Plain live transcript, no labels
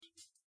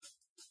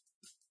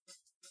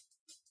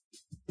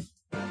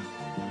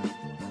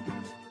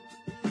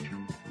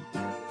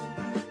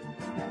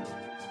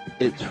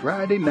It's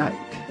Friday night,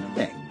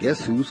 and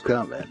guess who's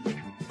coming?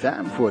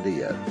 Time for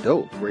the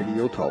Adult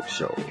Radio Talk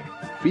Show,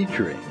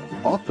 featuring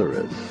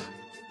authoress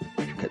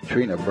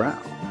Katrina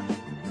Brown.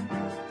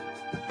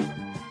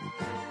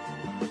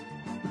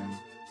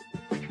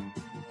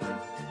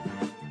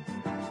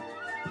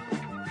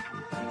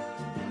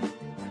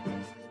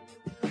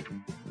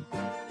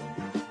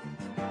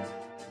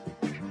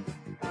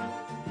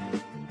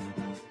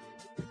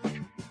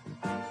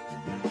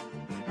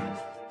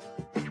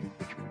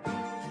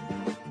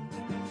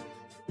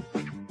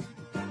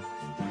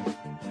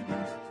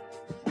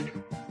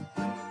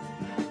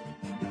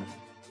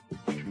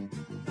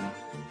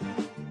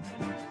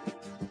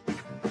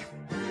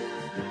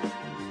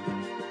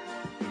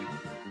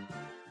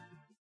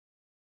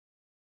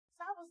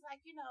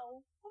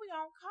 Who we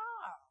gonna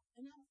call?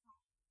 And I was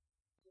like,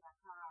 should I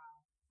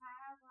call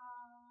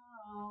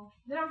Tyrone?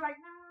 Then I was like,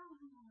 no.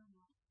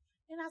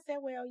 And I said,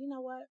 well, you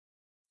know what?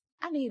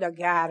 I need a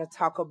guy to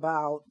talk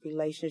about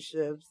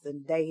relationships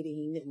and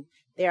dating and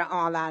their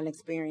online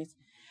experience.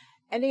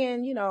 And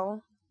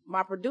then,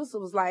 my producer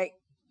was like,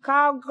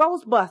 call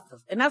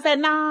Ghostbusters. And I said,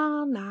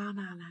 no.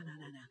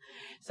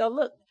 So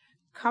look,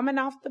 coming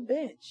off the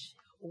bench,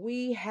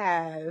 we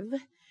have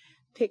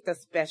picked a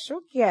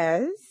special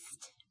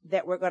guest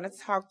that we're going to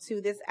talk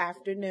to this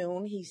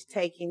afternoon. He's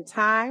taking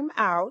time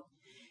out.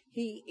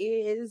 He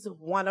is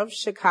one of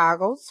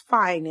Chicago's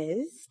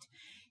finest.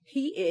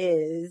 He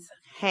is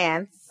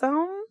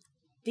handsome,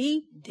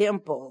 deep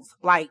dimples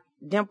like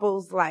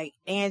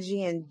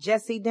Angie and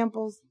Jesse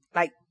Dimples.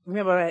 Like,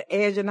 remember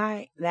Edge of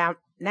Night? Now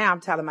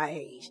I'm telling my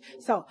age.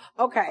 So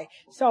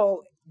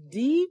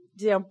deep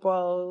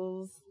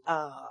dimples.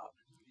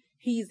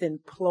 He's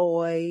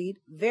employed,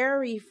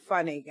 very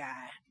funny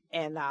guy,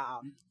 and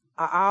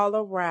all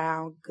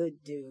around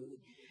good dude.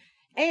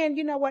 And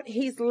you know what?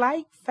 He's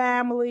like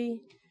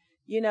family.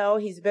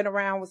 He's been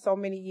around with so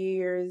many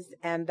years,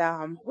 and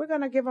we're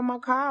going to give him a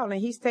call,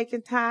 and he's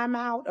taking time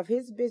out of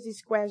his busy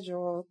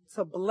schedule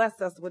to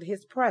bless us with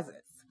his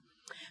presence.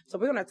 So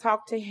we're going to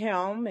talk to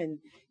him and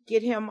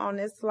get him on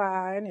this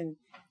line and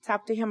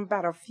talk to him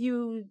about a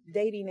few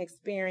dating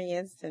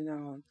experience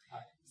and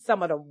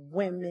some of the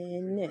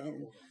women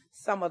and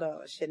some of the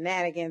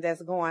shenanigans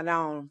that's going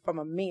on from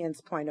a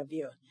men's point of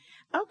view.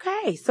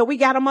 Okay, so we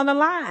got him on the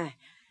line.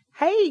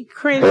 Hey,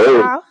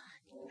 Crenshaw.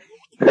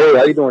 Hey,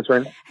 how you doing,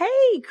 Trina?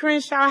 Hey,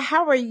 Crenshaw,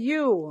 how are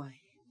you?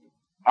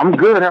 I'm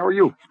good. How are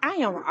you? I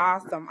am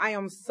awesome. I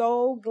am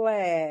so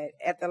glad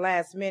at the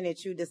last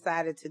minute you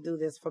decided to do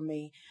this for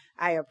me.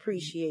 I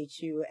appreciate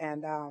you.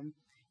 And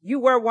you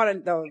were one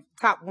of the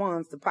top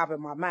ones to pop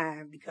in my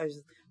mind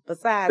because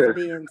besides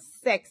being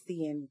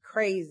sexy and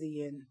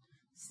crazy and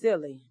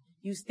silly,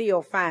 you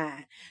still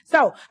fine.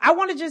 So I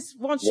want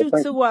you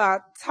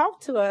to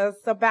talk to us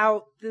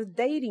about the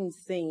dating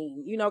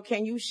scene.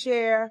 Can you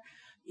share,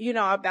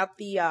 about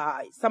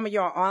some of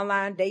your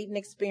online dating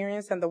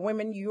experience and the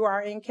women you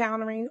are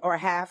encountering or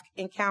have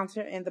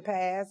encountered in the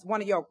past?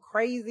 One of your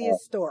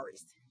craziest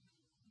stories.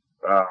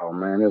 Oh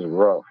man, it's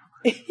rough.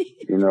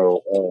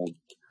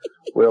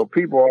 Well,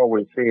 people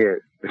always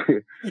said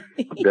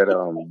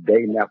that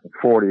dating after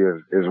 40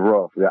 is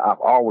rough. Yeah,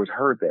 I've always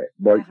heard that,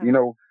 but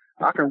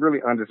I can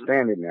really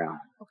understand it now.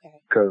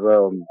 Okay. Because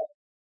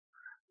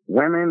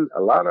women,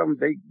 a lot of them,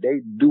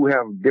 they do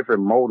have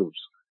different motives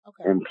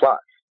and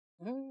plots.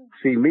 Mm-hmm.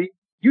 See, me,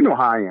 you know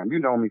how I am. You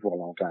know me for a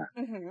long time.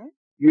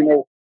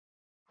 Mm-hmm.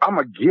 I'm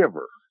a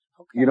giver.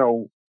 Okay.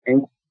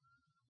 And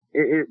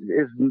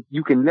it's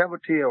you can never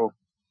tell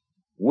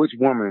which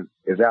woman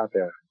is out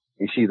there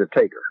and she's a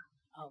taker.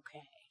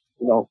 Okay.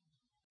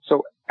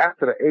 So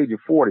after the age of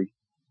 40,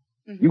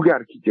 mm-hmm. you got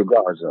to keep your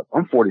guards up.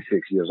 I'm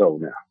 46 years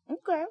old now.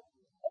 Okay.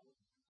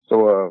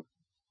 So,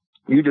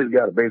 you just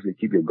got to basically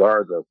keep your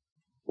guards up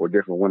for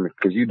different women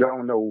because you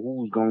don't know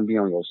who's going to be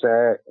on your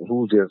side and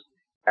who just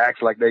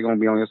acts like they're going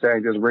to be on your side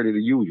and just ready to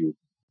use you.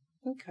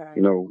 Okay.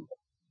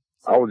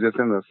 I was just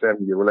in a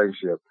 7-year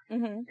relationship,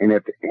 mm-hmm. and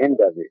at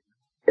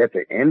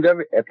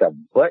the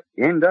butt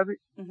end of it,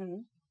 mm-hmm.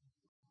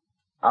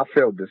 I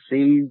felt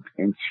deceived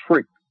and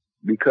tricked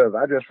because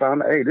I just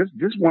found out, hey,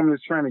 this woman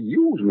is trying to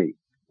use me.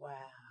 Wow.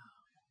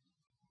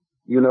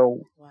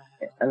 Wow.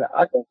 And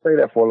I can say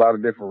that for a lot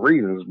of different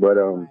reasons, but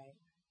right.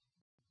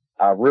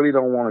 I really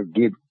don't want to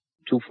get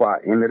too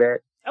far into that.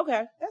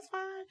 Okay, that's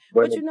fine.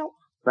 But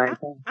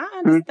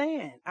I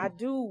understand. I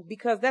do,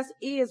 because that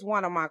is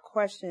one of my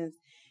questions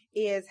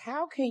is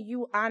how can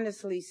you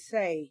honestly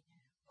say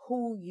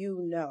who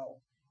you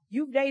know?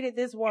 You've dated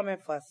this woman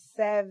for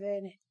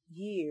 7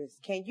 years.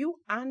 Can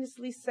you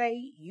honestly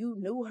say you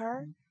knew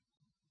her?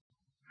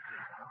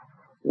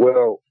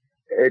 Well,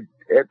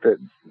 at the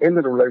end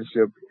of the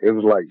relationship, it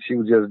was like she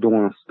was just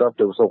doing stuff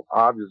that was so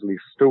obviously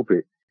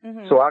stupid.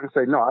 Mm-hmm. So I can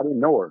say, no, I didn't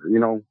know her,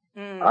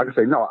 Mm-hmm. I can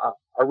say, no,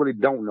 I really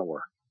don't know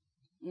her.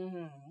 Mm-hmm.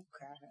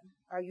 Okay.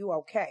 Are you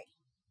okay?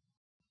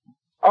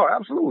 Oh,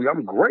 absolutely.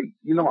 I'm great.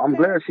 I'm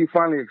glad she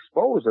finally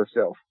exposed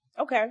herself.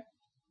 Okay.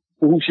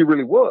 Who she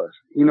really was.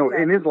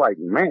 Okay. And it's like,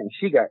 man,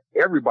 she got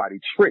everybody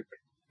tricked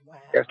wow.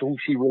 as to who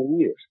she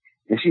really is.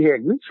 And she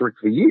had me tricked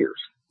for years.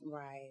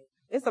 Right.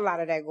 It's a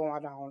lot of that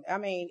going on. I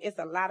mean, it's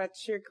a lot of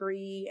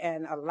trickery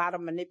and a lot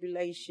of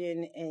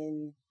manipulation,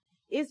 and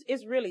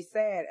it's really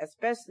sad,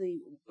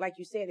 especially like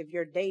you said, if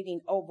you're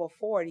dating over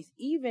 40s,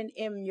 even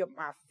in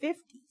my 50s.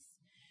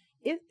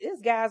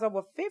 It's guys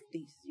over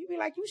 50s. You be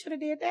like, you should have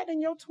did that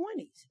in your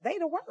 20s. They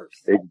the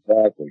worst.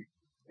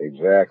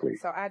 Exactly.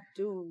 So I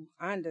do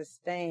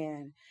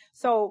understand.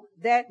 So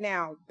that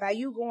now, by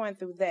you going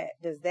through that,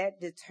 does that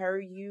deter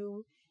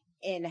you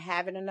in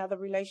having another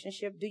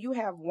relationship? Do you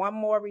have one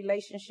more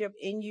relationship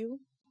in you?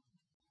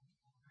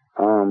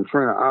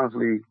 Trina,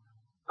 honestly,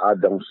 I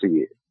don't see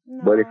it.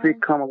 No. But if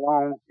it come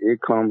along, it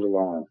comes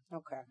along.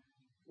 Okay.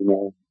 You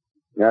know,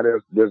 now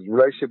there's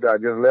relationship that I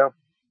just left,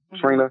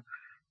 Trina.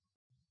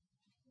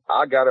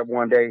 I got up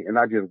one day and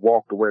I just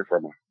walked away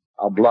from her.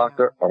 I blocked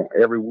her on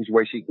every which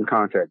way she can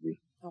contact me.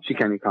 Okay. She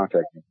can't even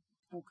contact me.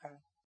 Okay.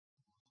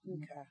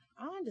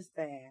 I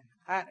understand.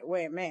 I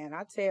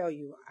tell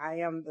you, I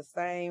am the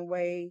same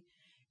way,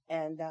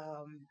 and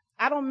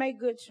I don't make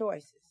good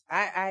choices.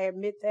 I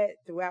admit that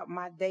throughout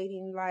my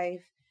dating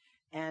life,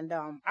 and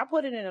I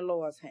put it in the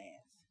Lord's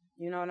hands.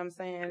 You know what I'm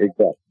saying?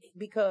 Exactly.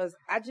 Because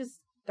I just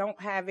don't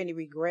have any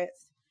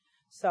regrets.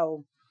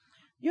 So,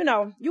 you're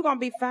going to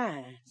be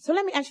fine. So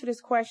let me ask you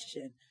this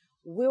question.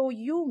 Will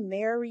you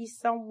marry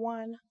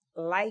someone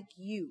like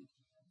you,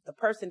 the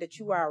person that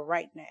you are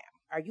right now?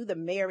 Are you the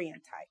marrying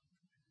type?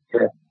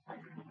 Yeah.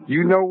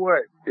 You know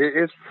what?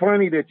 It's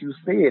funny that you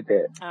said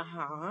that.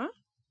 Uh-huh.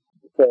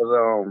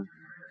 Because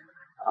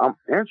I'm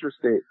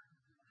interested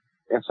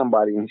in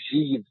somebody, and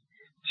she's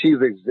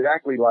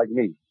exactly like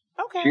me.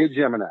 Okay. She's a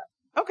Gemini.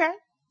 Okay.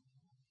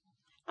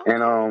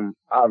 And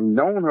I've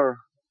known her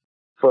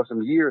for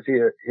some years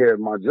here at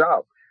my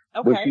job.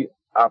 Okay.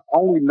 But I've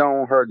only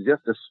known her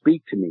just to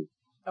speak to me.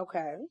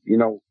 Okay.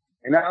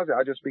 And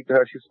I just speak to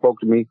her. She spoke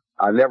to me.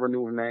 I never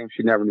knew her name.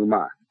 She never knew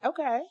mine.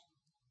 Okay.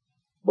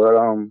 But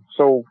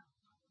so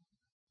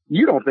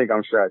you don't think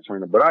I'm shy,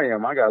 Trina, but I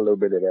am. I got a little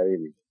bit of that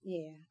in me.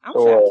 Yeah, I'm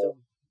shy too.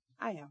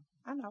 I am.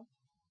 I know.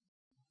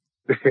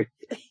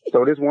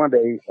 So this one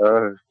day,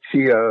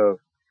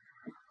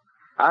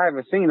 I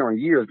haven't seen her in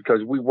years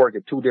because we work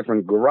at two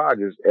different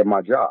garages at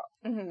my job.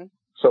 Mm-hmm.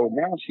 So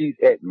now she's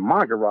at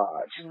my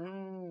garage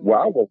where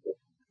I work at.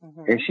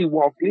 Mm-hmm. And she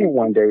walked in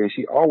one day and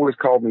she always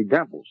called me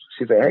Dimples.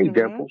 She said, "Hey,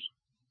 Dimples."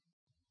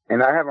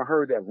 And I haven't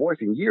heard that voice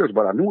in years,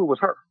 but I knew it was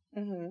her.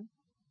 Mm-hmm.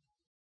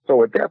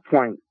 So at that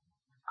point,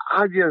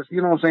 I just,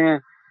 you know what I'm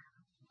saying?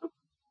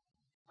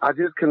 I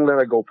just couldn't let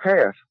her go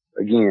past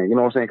again, you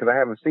know what I'm saying? Because I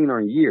haven't seen her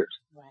in years.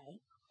 Right.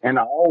 And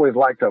I always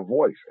liked her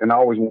voice, and I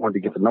always wanted to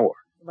get to know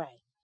her. Right.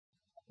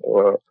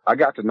 I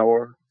got to know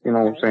her, you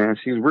know what I'm saying?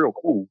 She's real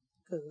cool.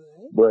 Good.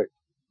 But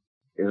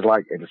it's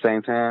like, at the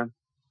same time,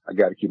 I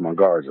got to keep my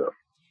guards up.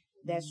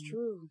 That's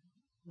true.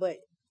 But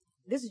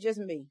this is just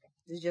me.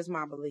 This is just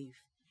my belief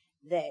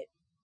that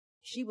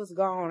she was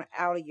gone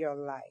out of your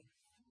life,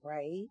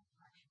 right?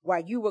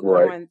 While you were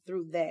going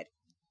through that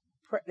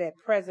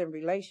present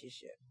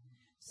relationship.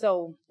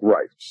 So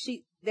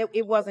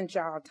it wasn't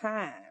y'all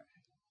time.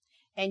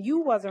 And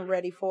you wasn't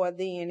ready for it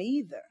then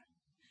either.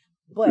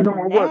 But it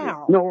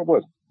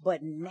wasn't.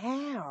 But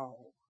now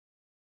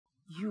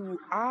you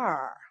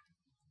are.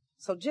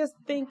 So just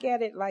think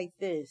at it like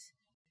this.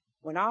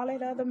 When all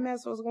that other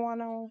mess was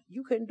going on,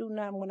 you couldn't do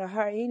nothing with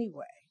her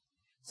anyway.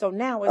 So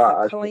now it's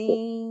a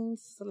clean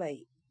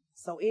slate.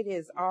 So it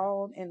is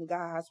all in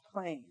God's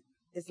plan.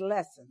 It's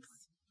lessons.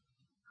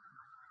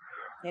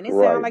 And it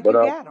sounds like you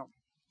got them.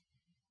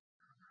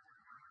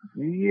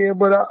 Yeah,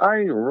 but I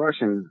ain't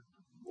rushing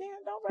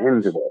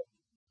into that.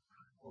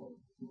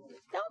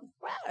 Don't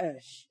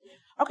rush.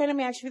 Okay, let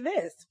me ask you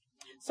this.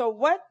 So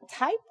what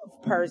type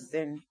of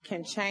person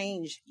can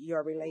change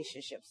your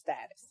relationship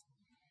status?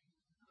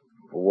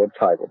 What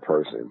type of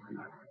person?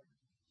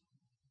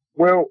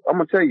 Well, I'm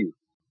going to tell you,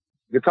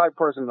 the type of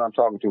person that I'm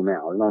talking to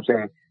now, you know what I'm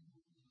saying?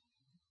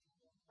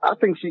 I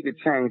think she could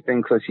change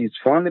things because she's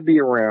fun to be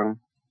around.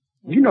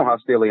 Mm-hmm. You know how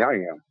silly I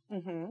am,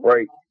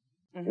 right?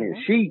 Mm-hmm. And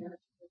she's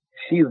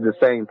the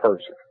same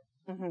person.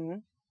 Mm-hmm.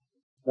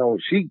 No,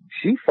 she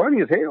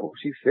funny as hell.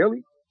 She's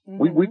silly.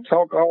 Mm-hmm. We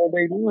talk all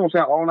day, you know what I'm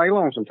saying, all night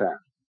long sometimes.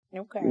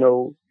 Okay. You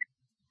know,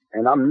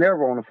 and I'm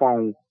never on the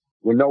phone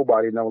with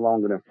nobody no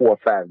longer than 4 or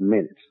 5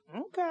 minutes.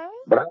 Okay.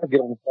 But I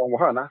get on the phone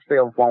with her, and I stay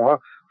on the phone with her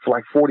for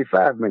like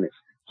 45 minutes.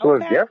 So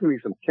it's definitely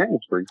some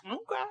chemistry.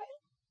 Okay.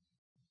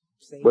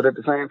 See? But at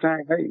the same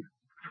time, hey,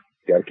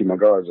 got to keep my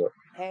guards up.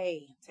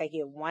 Hey, take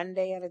it one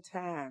day at a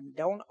time.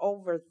 Don't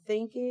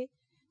overthink it.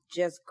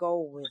 Just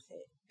go with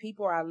it.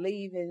 People are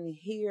leaving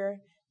here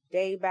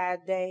day by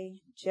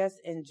day. Just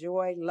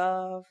enjoy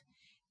love.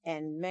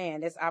 And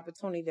man, this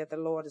opportunity that the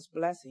Lord is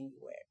blessing you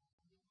with.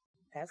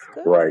 That's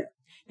good. Right.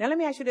 Now, let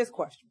me ask you this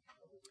question.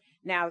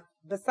 Now,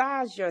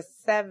 besides your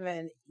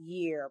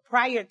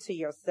prior to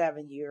your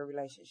 7-year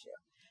relationship,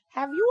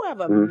 have you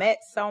ever met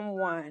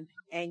someone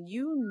and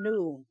you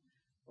knew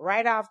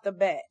right off the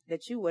bat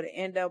that you would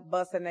end up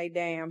busting their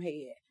damn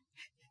head?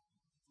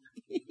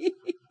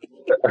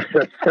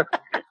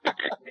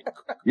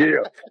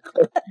 Yeah.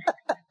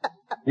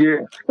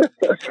 Yeah.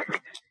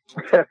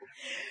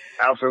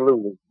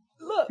 Absolutely.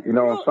 Look, you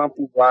know, look. Some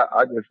people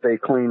I just stay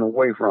clean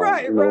away from.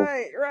 Right, you know?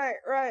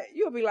 right.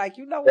 You'll be like,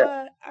 you know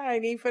what? I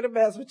ain't even for the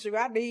best with you.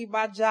 I need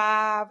my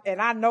job,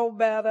 and I know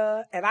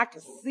better, and I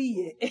can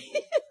see it.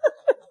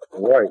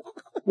 Right.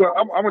 Well,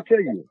 I'm gonna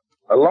tell you.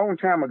 A long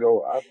time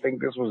ago, I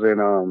think this was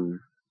in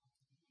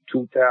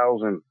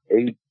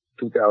 2008,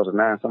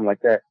 2009, something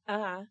like that.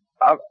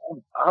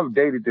 I've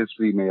dated this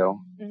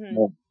female,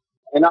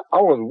 and I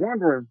was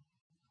wondering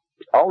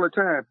all the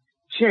time.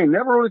 She ain't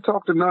never really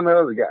talked to none of the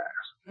other guys,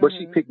 but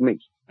she picked me.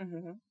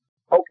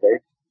 Okay.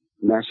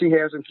 Now she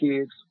has some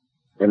kids,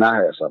 and I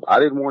have some. I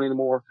didn't want any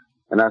more,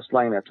 and I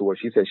explained that to her.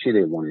 She said she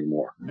didn't want any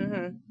more.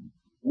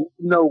 You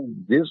know,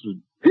 this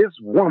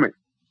woman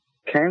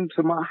came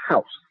to my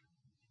house,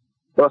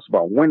 bust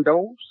my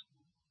windows,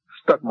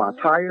 stuck my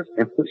tires,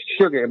 and put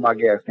sugar in my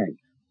gas tank.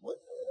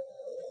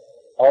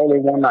 All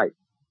in one night.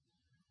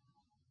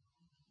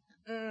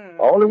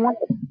 All in one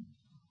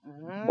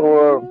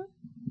night.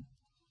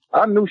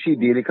 I knew she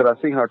did it because I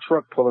seen her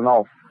truck pulling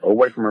off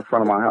away from in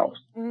front of my house.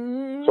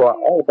 So I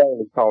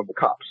automatically called the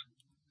cops.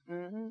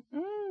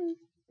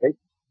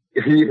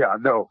 Yeah, I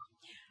know.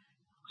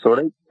 So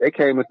they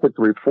came and took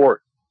the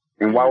report.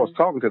 And while I was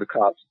talking to the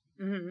cops,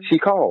 she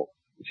called.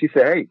 She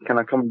said, "Hey, can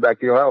I come back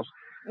to your house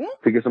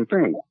to get some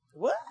things?"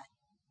 What?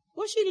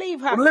 Will she leave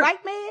her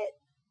psych med?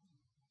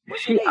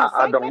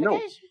 I don't know.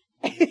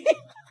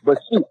 But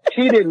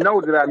she didn't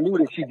know that I knew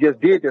that she just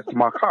did this to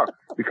my car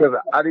because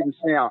I didn't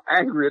sound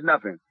angry or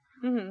nothing.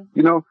 You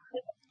know?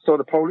 So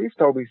the police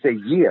told me, say,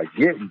 yeah,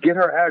 get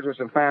her address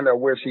and find out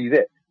where she's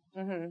at.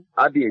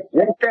 I did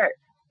just that.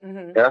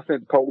 And I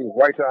sent the police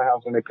right to her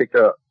house and they picked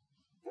her up.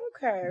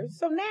 Okay.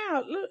 So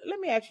now, let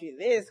me ask you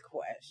this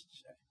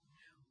question.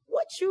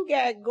 What you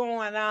got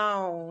going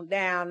on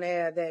down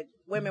there that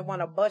women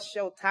want to bust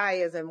your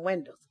tires and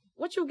windows?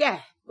 What you got?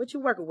 What you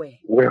working with?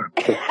 Well,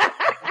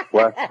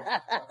 what?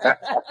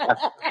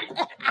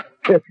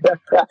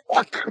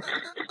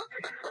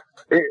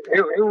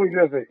 It was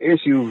just an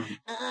issue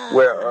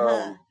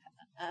where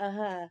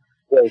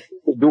she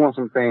was doing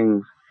some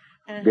things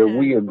that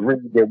we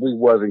agreed that we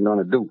wasn't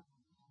gonna do.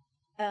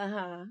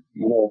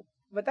 You know.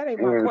 But that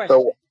ain't my question.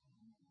 So,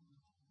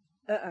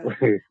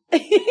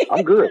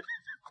 I'm good.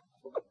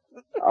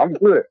 I'm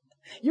good.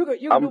 You can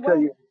do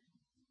what?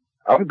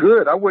 I'm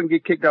good. I wouldn't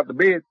get kicked out the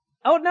bed.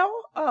 Oh no?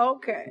 Oh,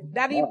 okay.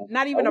 Not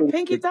even a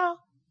pinky toe?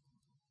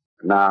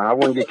 Nah, I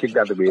wouldn't get kicked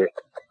out the bed.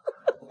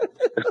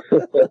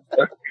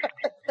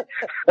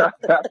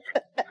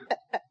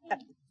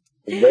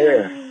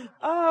 There.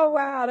 Oh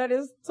wow, that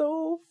is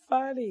so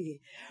funny.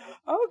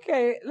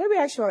 Okay, let me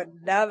ask you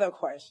another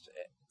question.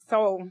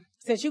 So,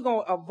 since you're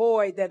gonna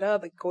avoid that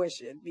other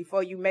question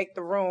before you make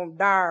the room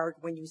dark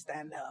when you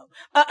stand up,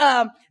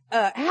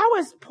 how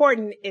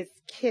important is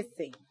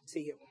kissing to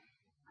you?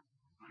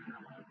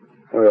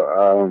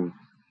 Well,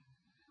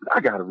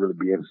 I gotta really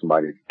be into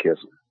somebody to kiss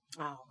them.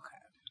 Oh,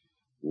 okay.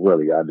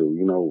 Really, I do.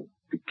 You know,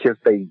 to kiss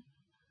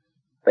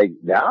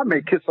now I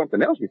may kiss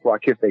something else before I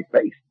kiss their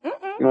face. You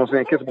know what I'm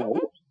saying? Kiss them on the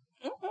lips.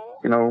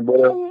 You know,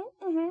 but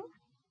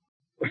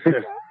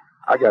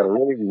I gotta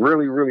really,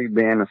 really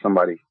be into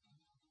somebody.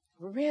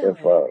 Really? If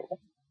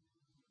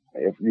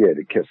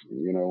to kiss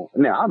them, you know.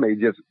 Now I may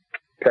just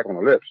peck on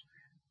the lips,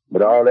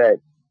 but all that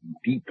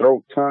deep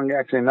throat, tongue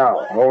action,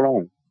 no, hold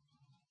on.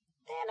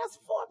 Man, that's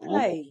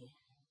foreplay.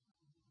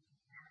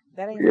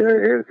 That ain't.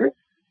 Yeah,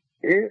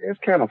 it's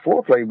kind of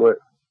foreplay, but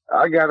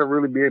I gotta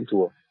really be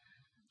into her.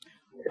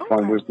 If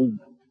I'm with you,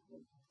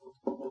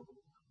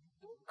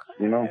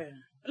 you know.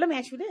 Let me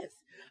ask you this.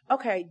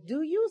 Okay,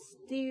 do you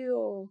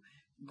still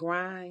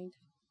grind?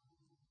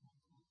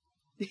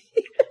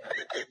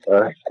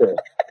 Yeah,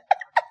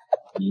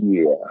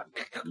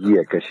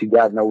 because she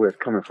got to know where it's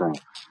coming from.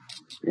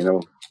 You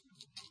know,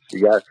 she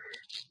got to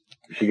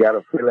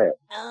feel that.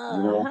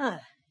 You know,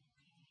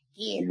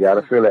 she got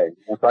to feel that.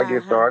 Once I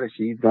get started,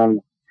 she's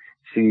gonna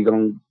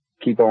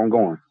keep on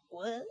going.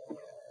 What?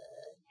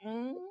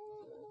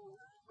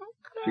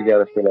 She got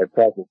to feel that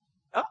practice.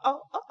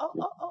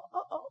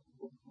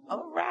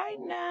 All right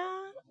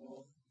now.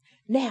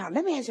 Now,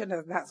 let me ask you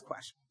another next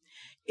question.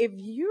 If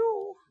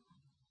you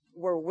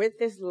were with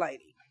this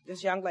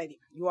young lady,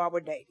 you all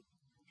were dating,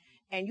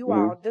 and you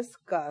all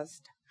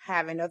discussed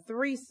having a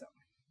threesome.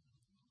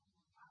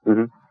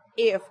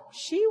 If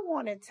she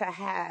wanted to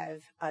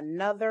have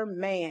another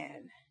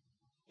man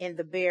in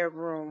the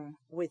bedroom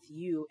with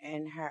you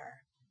and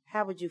her,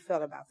 how would you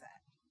feel about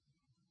that?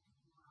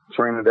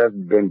 Trina, that's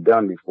been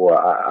done before.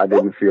 I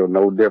didn't feel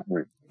no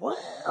different. What?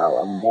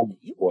 I've done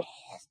it before.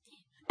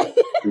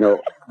 You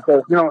know,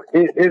 because you know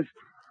it's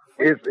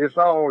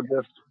all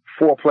just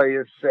foreplay,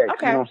 it's sex.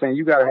 Okay. You know what I'm saying?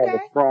 You gotta have a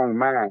strong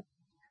mind.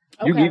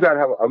 You gotta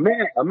have a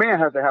man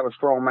has to have a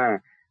strong mind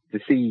to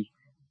see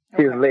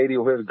his lady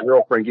or his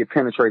girlfriend get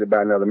penetrated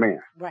by another man.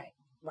 Right.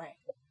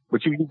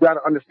 But you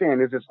gotta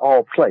understand this is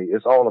all play.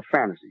 It's all a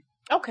fantasy.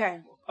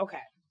 Okay,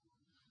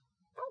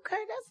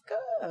 that's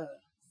good.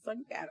 So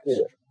you got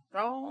a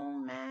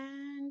strong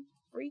mind,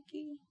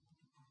 freaky,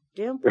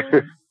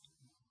 dimples.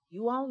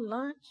 You on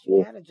lunch,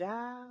 you got a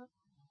job.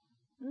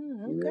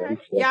 Okay.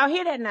 Y'all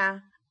hear that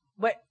now?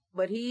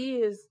 But he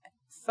is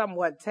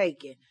somewhat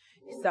taken.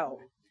 So,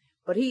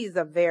 but he's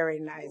a very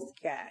nice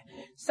guy.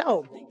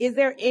 So, is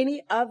there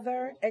any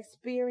other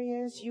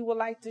experience you would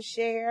like to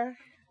share?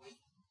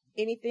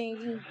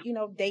 Anything,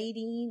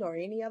 dating or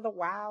any other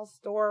wild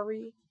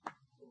story?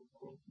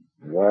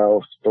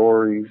 Wild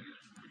stories.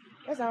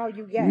 That's all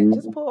you got.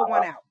 Just pull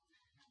one out.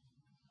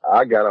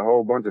 I got a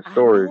whole bunch of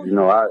stories.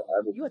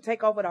 You would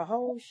take over the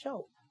whole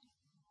show.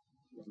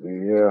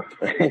 Yeah.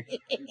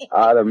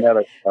 I'd have met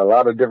a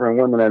lot of different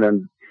women, and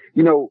then,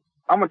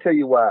 I'm gonna tell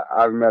you why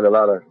I've met a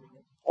lot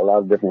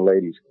of different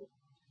ladies.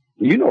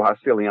 You know how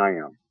silly I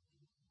am.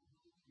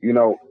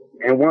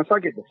 And once I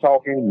get to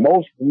talking,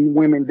 most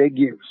women, they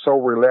get so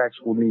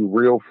relaxed with me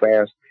real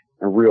fast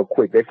and real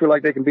quick. They feel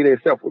like they can be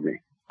themselves with me.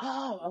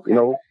 Oh, okay.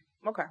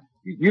 Okay.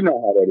 You know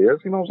how that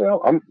is. You know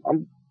what I'm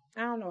saying?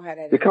 I don't know how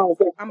that is.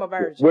 I'm a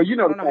virgin. Well, you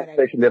know the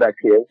conversation that I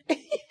carry.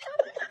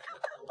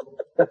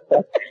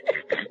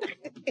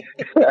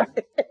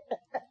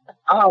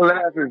 I'll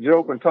laugh and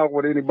joke and talk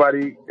with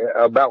anybody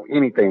about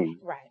anything.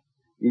 Right.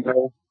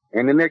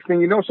 And the next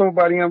thing you know,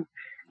 somebody in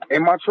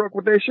my truck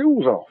with their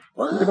shoes off.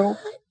 What?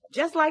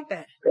 Just like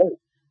that.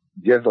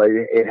 Just like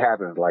it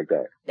happens like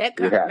that. That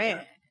kind of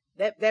man.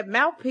 That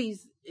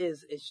mouthpiece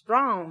is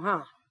strong,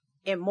 huh?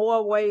 In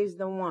more ways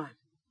than one.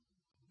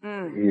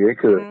 Yeah, it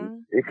could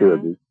be. It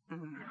could be.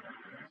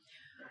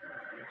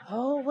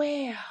 Oh,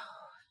 well.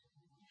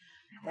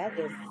 That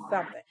is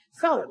something.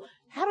 So,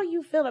 how do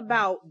you feel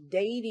about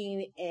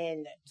dating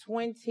in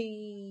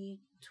 2020?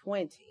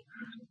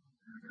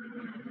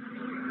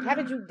 How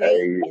did you date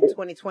in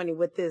 2020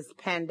 with this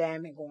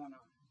pandemic going on?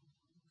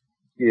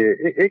 Yeah,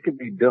 it could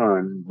be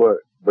done, but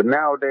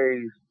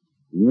nowadays,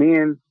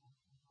 men,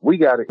 we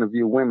got to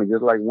interview women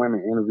just like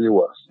women interview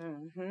us.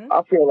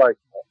 I feel like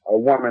a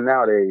woman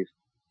nowadays,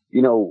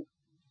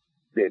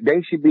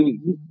 they should be,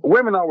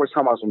 women always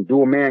talk about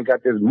do a man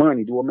got this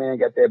money? Do a man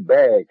got that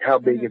bag? How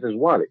big is his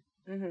wallet?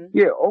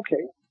 Yeah,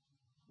 okay.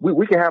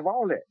 We can have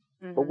all that.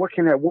 But what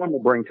can that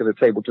woman bring to the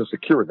table to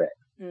secure that?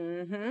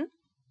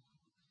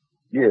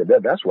 Yeah,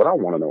 that's what I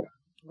want to know.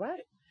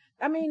 Right.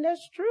 I mean,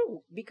 that's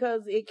true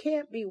because it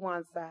can't be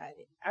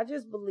one-sided. I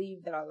just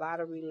believe that a lot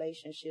of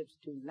relationships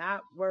do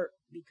not work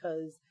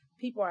because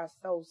people are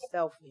so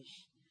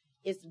selfish.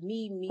 It's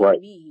me,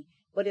 me,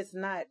 but it's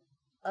not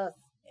us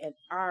and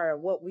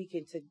what we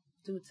can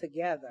do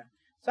together.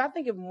 So I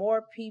think if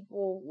more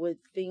people would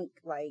think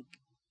like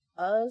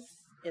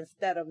us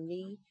instead of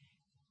me,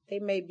 they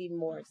may be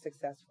more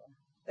successful.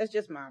 That's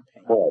just my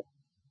opinion. Right.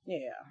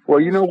 Yeah.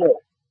 Well, you know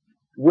what?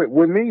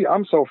 With me,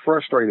 I'm so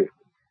frustrated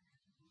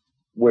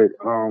with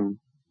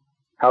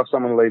how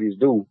some of the ladies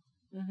do.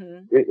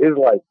 It's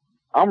like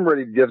I'm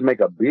ready to just make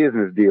a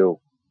business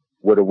deal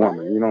with a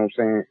woman. You know what I'm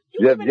saying?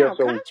 You just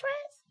so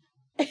contracts?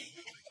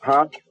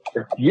 Huh?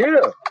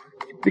 Yeah.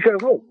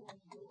 Because look,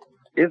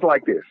 it's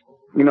like this.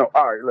 All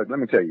right, look, let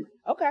me tell you.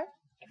 Okay.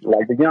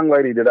 Like the young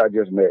lady that I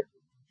just met,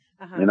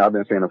 and I've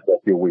been seeing her for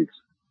a few weeks.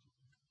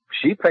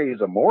 She pays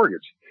a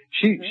mortgage.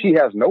 She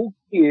has no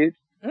kids,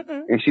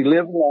 and she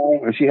lives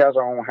alone, and she has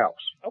her own house.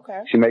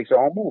 Okay. She makes her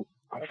own money.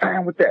 I'm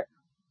fine with that.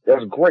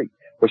 That's great.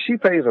 But she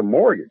pays a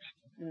mortgage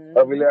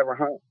of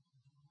 $1,100.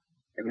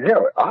 And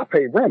hell, I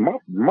pay rent.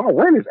 My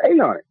rent is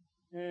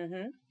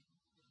 $800.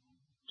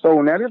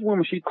 So now this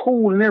woman, she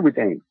cool and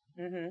everything.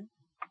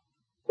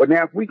 But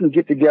now if we can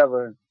get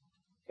together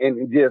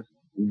and just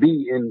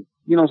be in,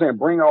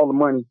 bring all the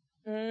money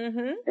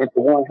into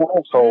one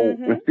household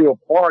and still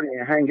party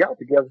and hang out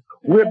together,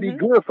 we'll be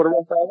good for the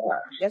rest of our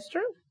lives. That's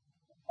true.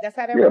 That's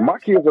how that works. My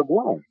kids are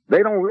grown.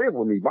 They don't live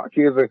with me. My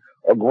kids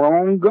are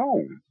grown,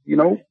 gone.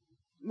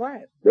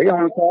 Right. They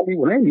only call me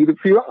when they need a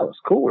few hours.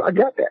 Cool, I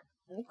got that.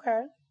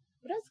 Okay.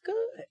 That's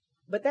good.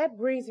 But that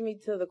brings me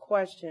to the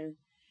question,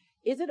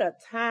 is it a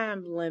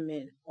time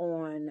limit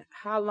on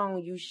how long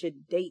you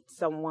should date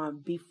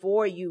someone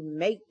before you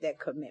make that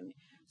commitment?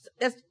 So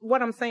that's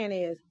what I'm saying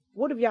is,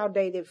 what if y'all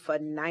dated for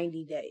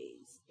 90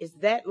 days? Is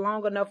that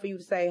long enough for you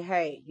to say,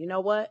 hey, you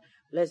know what?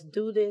 Let's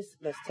do this.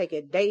 Let's take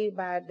it day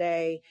by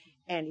day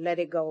and let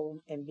it go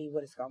and be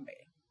what it's going to be.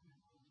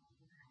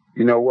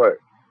 You know what?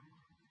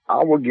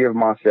 I would give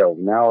myself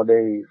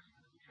nowadays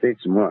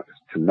 6 months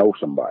to know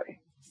somebody.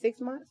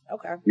 6 months?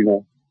 Okay.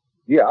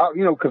 Yeah,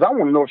 because I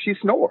want to know if she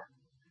snore.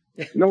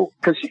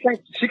 Because she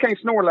can't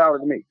snore louder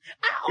than me.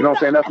 You know what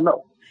I'm saying? That's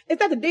no. Is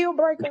that the deal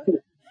breaker?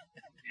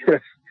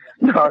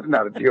 No, it's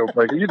not a deal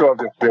breaker. You know I'm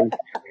just saying.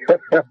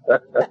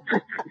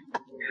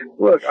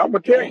 Look, I'm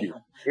going to tell you.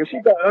 If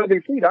she got ugly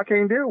feet, I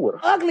can't deal with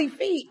her. Ugly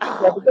feet?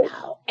 Oh,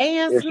 no.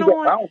 And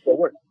snoring? I don't care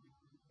what.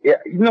 Yeah,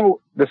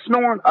 the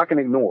snoring, I can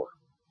ignore.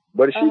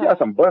 But if she got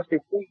some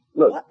busted feet,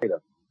 look.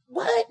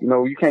 What?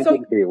 You can't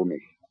get there with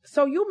me.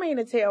 So you mean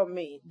to tell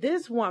me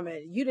this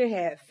woman, you done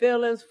had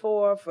feelings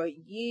for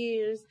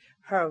years,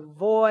 her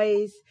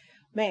voice,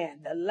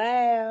 man, the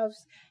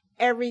laughs,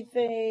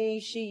 everything.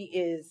 She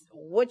is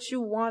what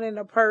you want in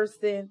a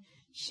person.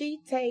 She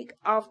take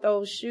off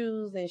those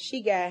shoes and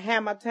she got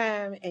hammer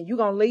time and you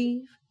gonna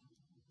leave?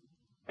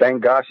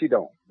 Thank God she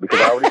don't, because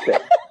I already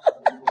said.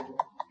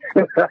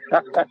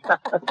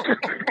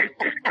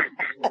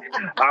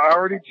 I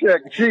already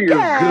checked. She is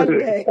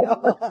good.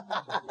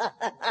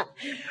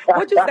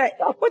 What you say?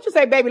 What you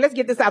say, baby? Let's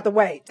get this out the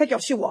way. Take your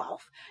shoe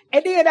off.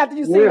 And then after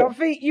you see her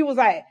feet, you was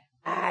like,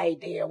 all right,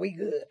 there, we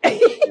good.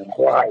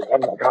 Right.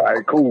 I'm like, all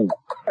right, cool.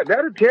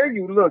 That'll tell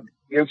you, look,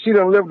 if she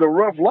done lived a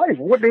rough life,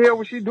 what the hell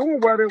was she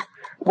doing while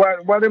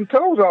them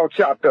toes all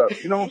chopped up?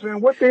 You know what I'm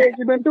saying? What the hell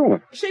you been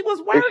doing? She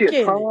was working.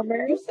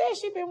 You said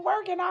she been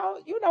working all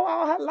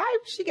her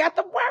life. She got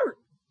to work.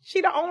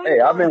 She the only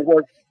one. I've been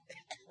working.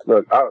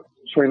 Look,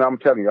 Trina, I'm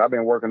telling you, I've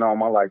been working all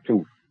my life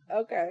too.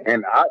 Okay.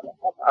 And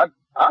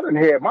I done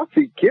had my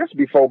feet kissed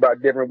before by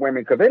different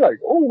women because they like,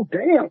 oh,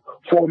 damn,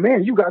 for a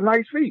man, you got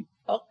nice feet.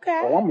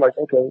 Okay. So I'm like,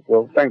 okay,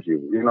 well, thank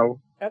you, you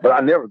know. Okay. But I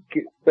never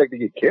expect to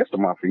get kissed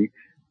on my feet.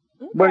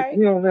 Okay. But,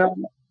 you know,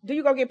 do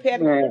you go get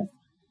pedicures?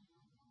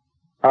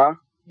 Huh?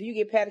 Do you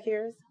get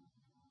pedicures?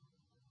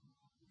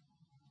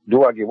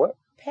 Do I get what?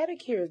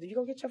 Pedicures. Do you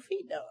go get your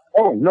feet done?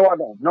 Oh, no, I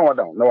don't.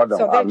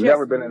 So I've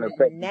never been in a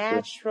pedicure.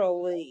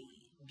 Naturally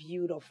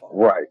beautiful.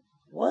 Right.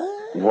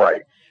 What?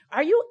 Right.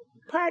 Are you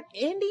part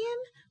Indian?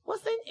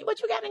 What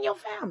you got in your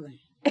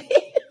family?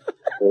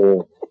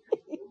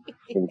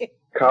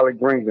 Collard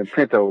greens and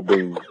pinto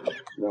beans.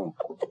 No.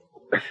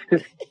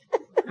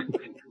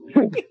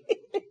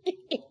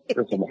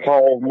 There's some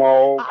hog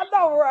maw. I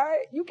know,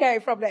 right? You came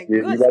from that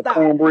good stuff. You like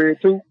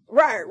cornbread too?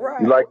 Right.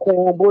 You like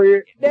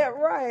cornbread? That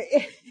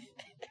right.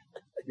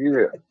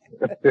 Yeah.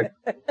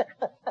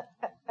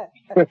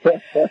 This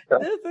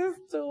is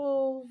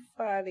too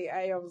funny.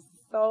 I am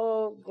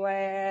so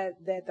glad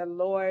that the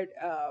Lord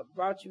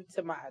brought you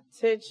to my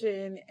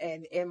attention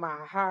and in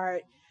my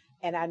heart.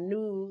 And I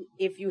knew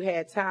if you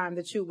had time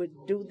that you would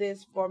do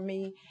this for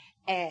me.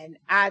 And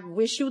I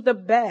wish you the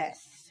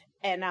best.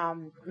 And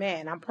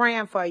man, I'm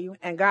praying for you.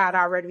 And God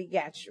already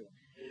got you.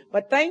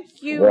 But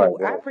thank you. Right.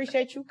 I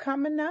appreciate you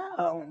coming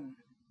on.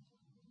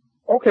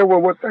 Okay,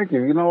 well, thank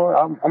you. You know,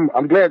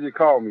 I'm glad you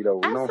called me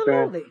though. You know what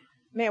I'm saying?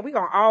 Man, we're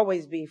going to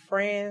always be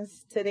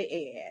friends to the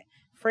end.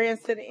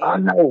 Friends to the end. I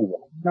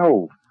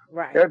know.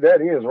 Right.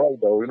 That is right,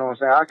 though. You know what I'm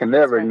saying? I can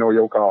never ignore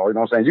your call. You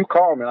know what I'm saying? You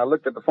called me and I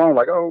looked at the phone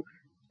like, oh,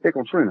 here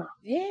comes Trina.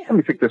 Yeah. Let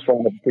me pick this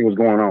phone up and see what's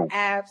going on.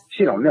 Absolutely.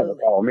 She don't never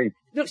call me.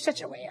 Look, shut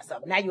your ass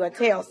up. Now you want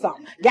to tell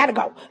something. Gotta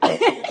go.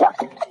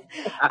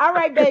 All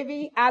right,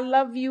 baby. I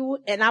love you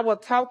and I will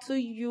talk to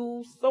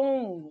you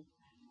soon.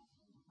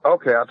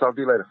 Okay, I'll talk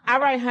to you later. All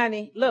right,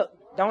 honey. Look,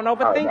 don't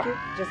overthink it.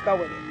 Just go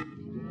with it.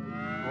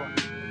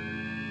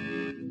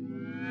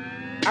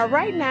 All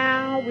right,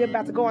 now we're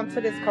about to go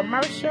into this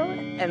commercial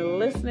and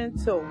listening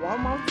to it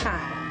one more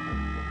time.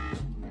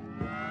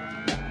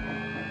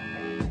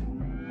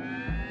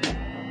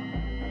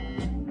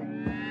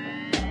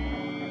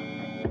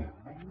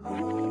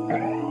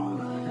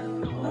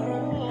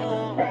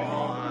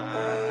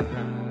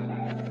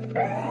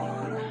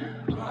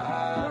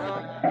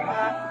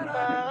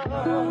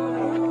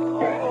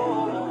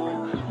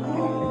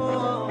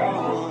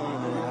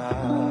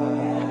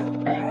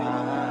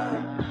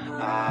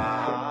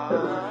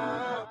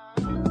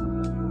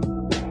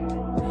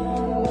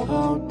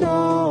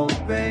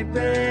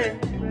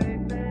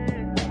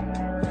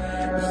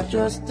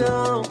 Just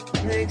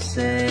don't make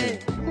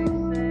sense.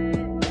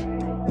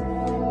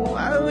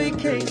 Why we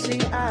can't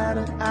see eye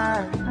to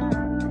eye?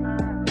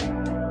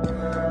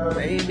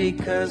 Maybe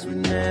because we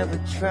never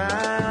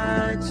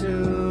tried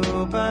to,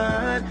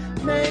 but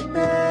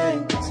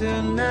maybe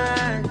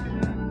tonight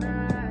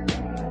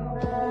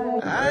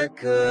I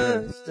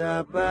could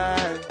stop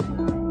by.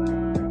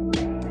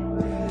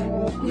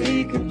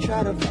 We can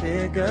try to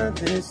figure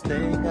this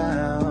thing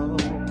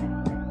out.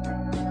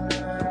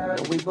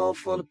 We both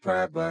full of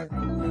pride, but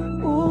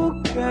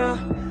ooh, girl,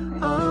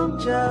 I'm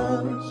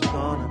just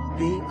gonna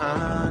be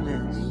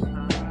honest.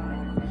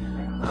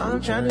 I'm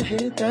trying to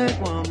hit that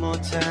one more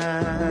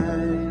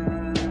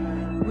time.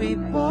 We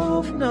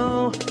both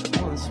know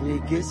once we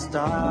get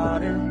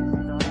started,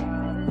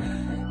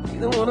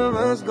 neither one of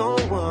us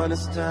gonna wanna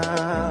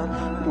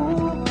stop.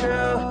 Ooh,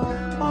 girl,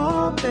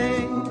 all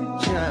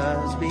things,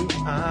 just be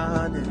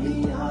honest.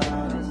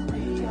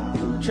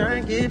 I'm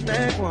trying to get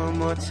back one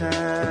more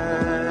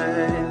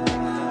time.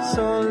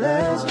 So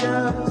let's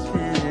just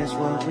finish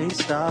what we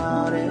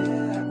started.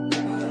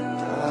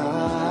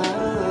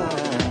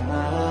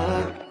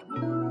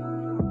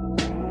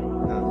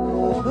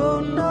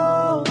 Who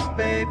knows,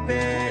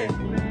 baby?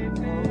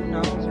 Who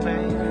knows,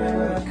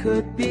 baby?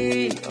 Could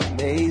be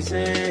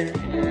amazing.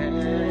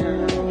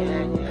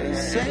 They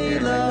say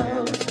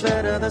love's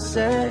better the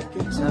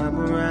second time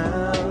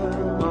around.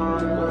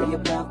 We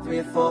about 3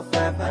 or 4 or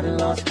 5, I done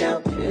lost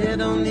count. It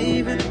don't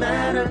even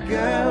matter,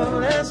 girl.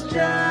 Let's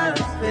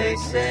just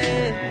face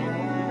it.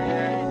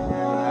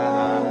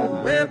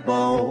 We're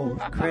both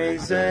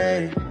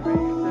crazy.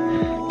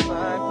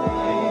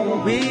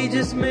 We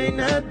just may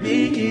not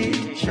be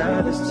each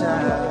other's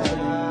type.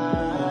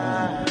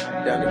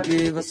 Down to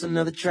give us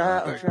another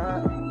try.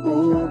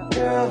 Ooh,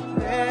 girl,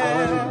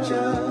 I'm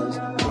just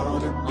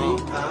gonna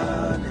be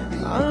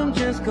honest. I'm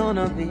just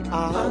gonna be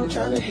ours. I'm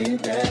trying to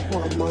hit that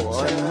one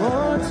more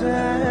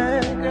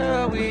time.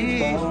 Girl,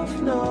 we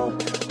both know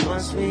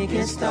once we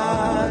get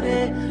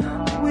started,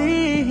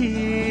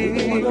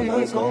 one of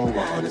us gon'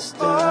 wanna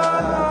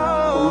start.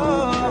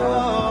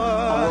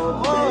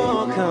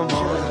 Oh, come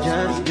on,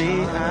 just be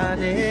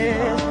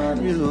honest.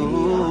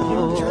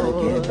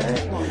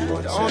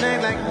 Don't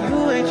act like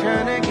you ain't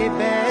trying to get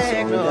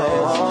back. No,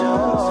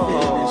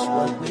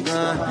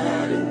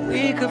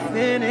 we could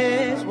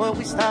finish what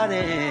we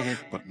started.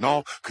 But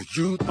no, cause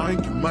you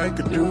think you might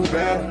could do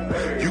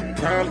better. You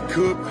probably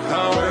could,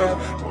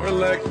 however, more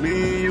like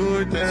me, you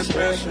ain't that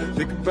special.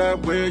 Think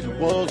about where you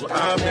was when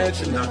I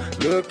met you. Now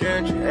look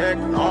at you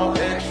acting all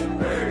extra.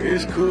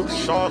 It's cool,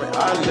 shorty,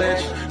 I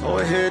let you. Go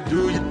ahead,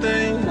 do your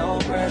thing, no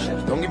pressure.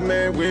 Don't get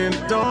mad when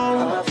it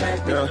don't.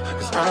 Yeah,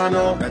 cause I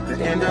know at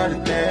the end of the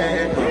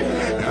day,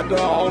 after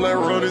all that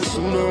running,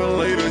 sooner or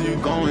later you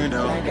going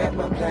out.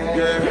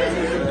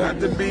 Yeah, not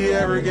to be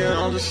arrogant,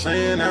 I'm just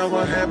saying that's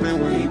what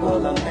happened when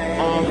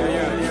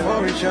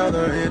for each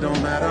other, it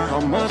don't matter how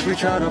much we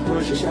try to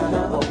push each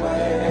other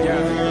away.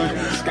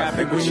 I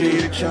think we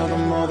need each other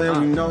more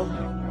than we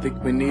know.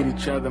 Think we need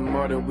each other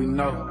more than we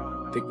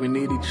know. Think we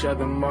need each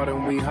other more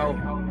than we hope.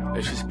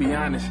 Let's just be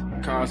honest.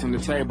 Cards on the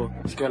table,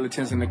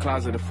 skeletons in the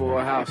closet, a full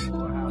house.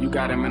 You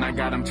got him and I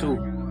got him too.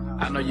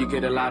 I know you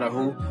get a lot of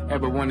who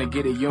ever wanna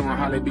get it. You don't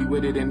hardly be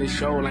with it, and this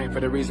show ain't for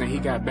the reason he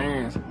got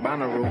bands.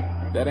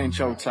 Bonnaroo, that ain't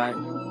your type.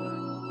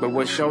 But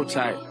what's your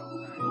type?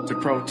 To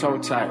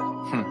prototype,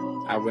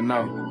 I would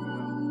know.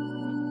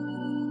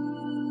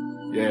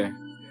 Yeah,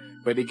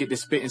 but they get to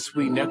spitting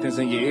sweet nothings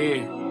in your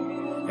ear.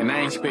 And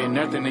I ain't spitting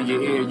nothing in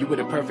your ear. You were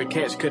the perfect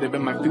catch, could have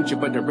been my future,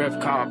 but the ref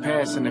called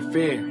pass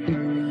interfere.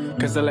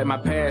 Cause I let my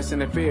past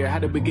interfere. How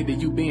did we get to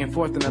you being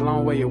fourth and a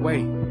long way away?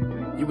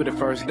 You were the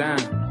first down.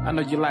 I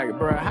know you like,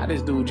 bruh, how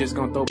this dude just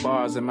gonna throw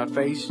bars in my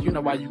face? You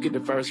know why you get the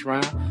first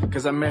round?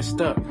 Cause I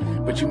messed up,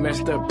 but you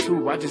messed up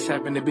too. I just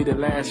happened to be the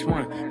last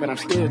one, but I'm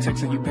still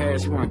texting you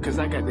past one. Cause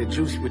I got the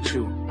juice with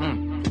you.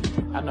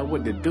 I know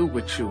what to do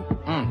with you.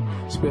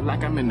 Spit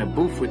like I'm in the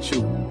booth with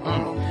you.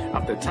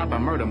 Off the top, I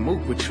murder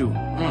move with you.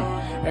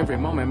 Every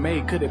moment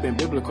made could have been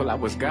biblical. I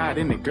was God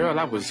in it, girl,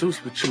 I was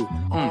Zeus with you.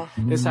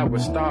 This how it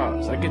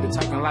starts. I get to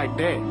talking like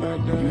that.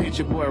 You hit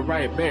your boy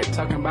right back,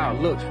 talking about,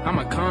 look,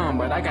 I'ma come,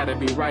 but I gotta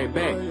be right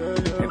back.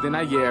 And then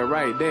I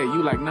right there.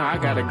 You like, nah, I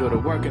gotta go to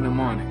work in the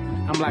morning.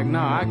 I'm like,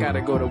 nah, I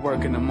gotta go to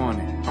work in the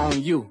morning.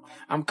 On you.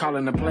 I'm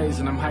calling the plays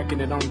and I'm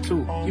hiking it on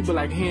too. You be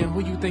like, him,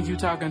 who you think you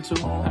talking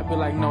to? I be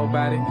like,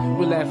 nobody.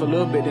 We laugh a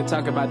little bit and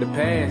talk about the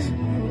past.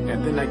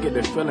 And then I get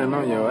the feeling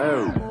on your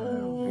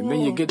And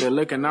then you get to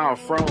looking all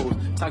froze.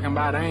 Talking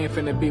about I ain't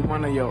finna be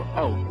one of your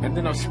And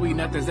then those sweet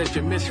nothings that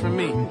you miss from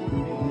me.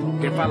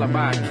 Get followed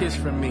by a kiss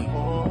from me.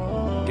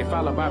 Get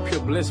followed by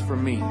pure bliss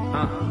from me.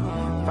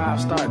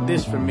 5-star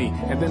dish from me.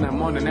 And then the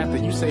morning after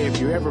you say if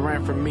you ever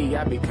ran from me,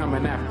 I be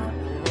coming after.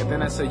 And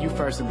then I say you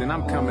first and then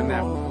I'm coming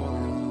after.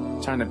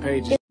 Turn the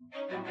pages.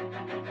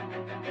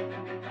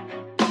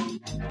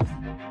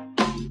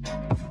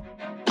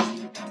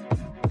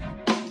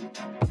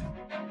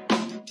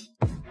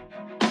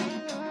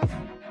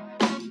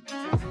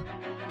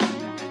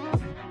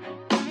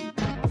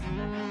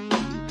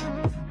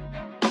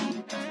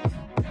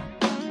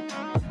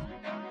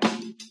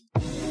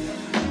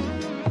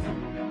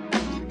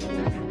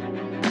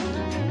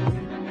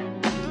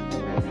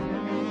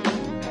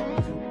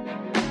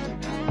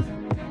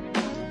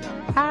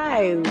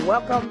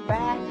 Welcome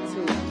back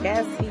to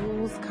Guess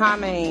Who's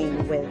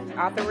Coming with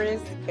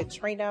authoress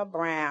Katrina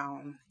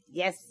Brown.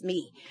 Yes,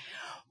 me.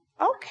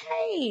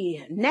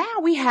 Okay,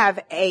 now we have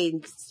a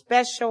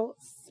special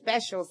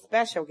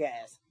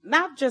guest.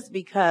 Not just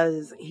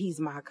because he's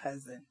my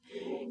cousin.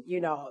 You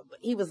know,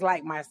 he was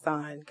like my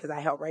son because I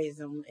helped raise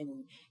him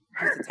and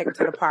used to take him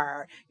to the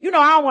park. You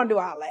know, I don't want to do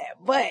all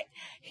that. But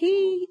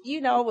he,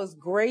 was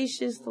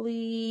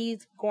graciously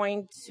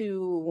going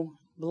to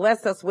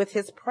bless us with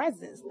his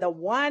presence. The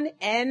one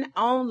and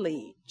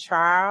only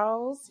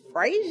Charles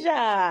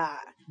Frazier.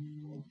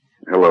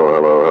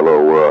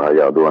 Hello. How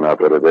y'all doing out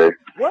there today?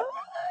 What?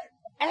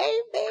 Hey,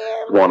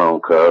 man. What's going on,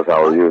 cuz?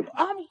 How are you?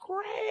 I'm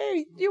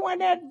great. You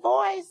and that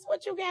voice,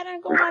 what you got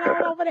going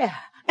on over there?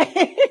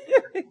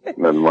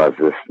 Nothing much.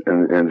 Just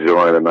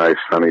enjoying a nice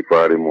sunny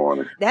Friday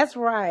morning. That's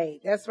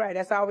right. That's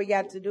all we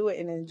got to do it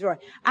and enjoy.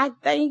 I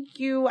thank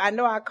you. I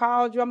know I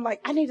called you. I'm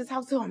like, I need to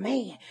talk to a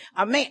man.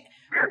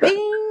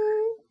 Bing.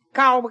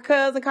 Call my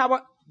cousin,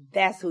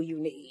 that's who you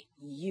need.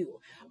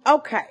 You.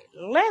 Okay,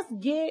 let's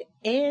get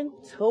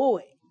into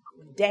it.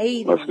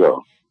 Dating. Let's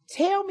go.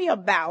 Tell me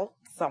about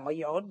some of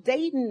your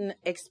dating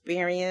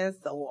experience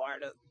or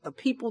the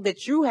people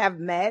that you have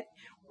met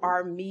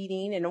or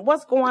meeting and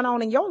what's going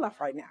on in your life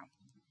right now.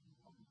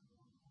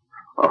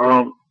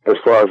 As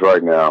far as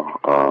right now,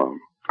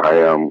 I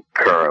am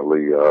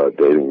currently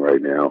dating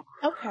right now.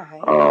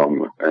 Okay.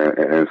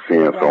 And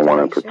seeing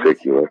someone in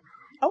particular.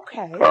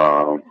 Okay.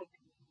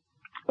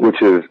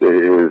 Which is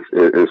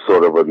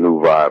sort of a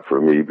new vibe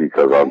for me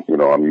because I'm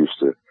used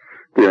to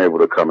being able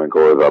to come and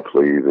go as I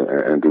please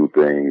and do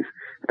things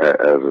as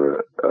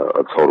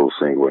a total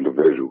single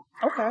individual.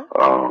 Okay.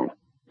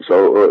 So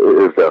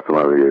it's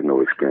definitely a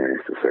new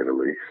experience, to say the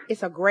least.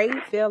 It's a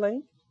great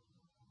feeling.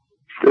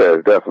 Yeah,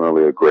 it's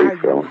definitely a great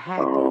feeling.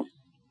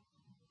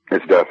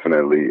 It's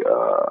definitely,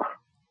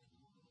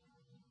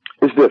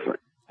 it's different.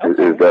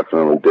 Okay. It's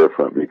definitely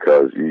different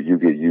because you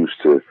get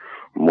used to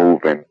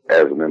moving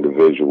as an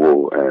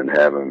individual and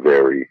having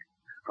very,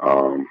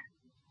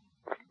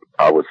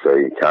 I would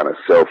say, kind of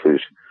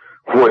selfish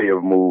way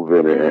of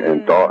moving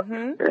and thought.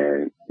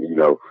 And, you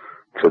know,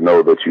 to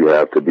know that you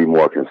have to be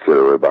more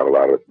considerate about a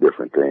lot of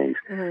different things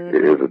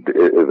it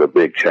is a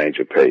big change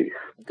of pace.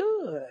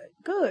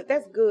 Good.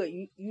 That's good.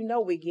 You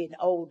know we're getting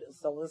older,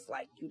 so it's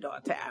like, you know,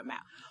 a time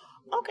out.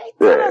 Okay,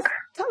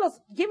 tell us,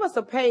 give us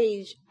a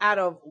page out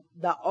of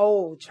the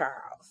old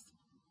Charles.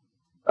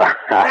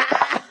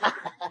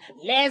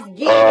 Let's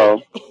get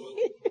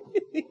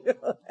it.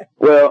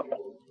 Well,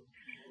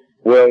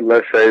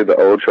 let's say the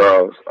old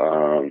Charles,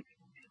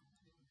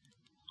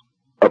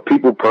 a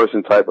people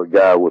person type of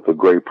guy with a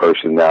great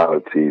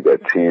personality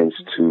that tends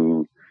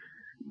to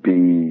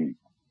be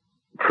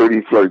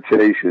pretty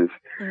flirtatious,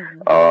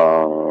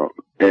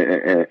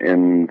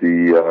 in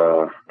the,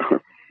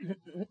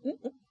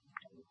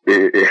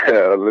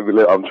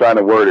 I'm trying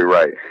to word it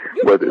right,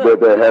 but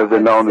that has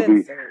been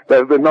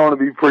known to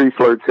be pretty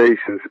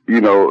flirtatious,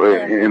 you know,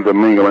 in the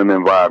mingling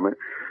environment.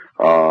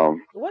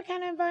 What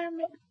kind of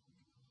environment?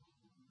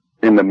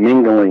 In the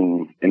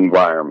mingling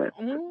environment.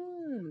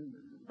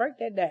 Break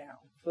that down.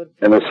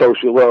 In a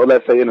social,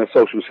 let's say in a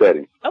social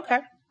setting. Okay.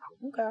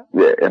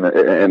 Yeah, in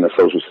a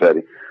social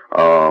setting.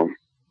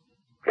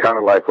 Kind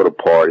of like for the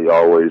party,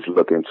 always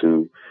looking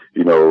to,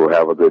 you know,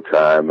 have a good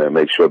time and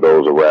make sure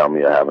those around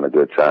me are having a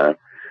good time.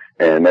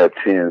 And that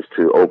tends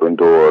to open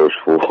doors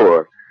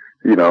for,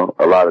 you know,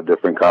 a lot of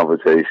different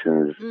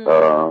conversations,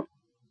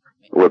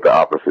 with the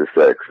opposite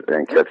sex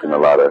and catching a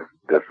lot of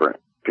different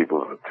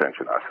people's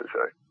attention, I should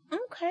say.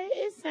 Okay.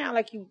 It sounds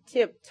like you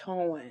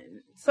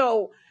tiptoeing.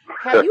 So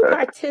have you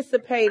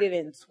participated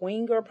in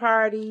swinger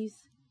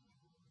parties?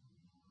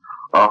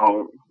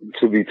 To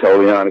be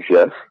totally honest,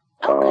 yes.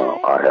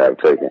 Okay.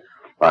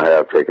 I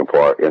have taken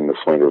part in the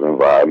swingers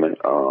environment.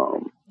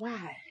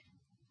 Why?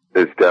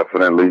 It's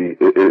definitely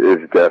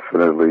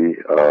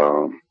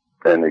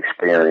an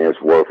experience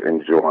worth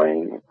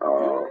enjoying,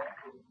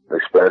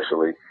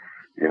 especially,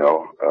 you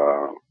know,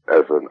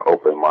 as an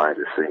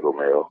open-minded single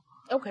male.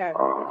 Okay.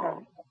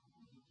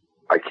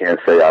 I can't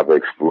say I've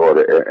explored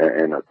it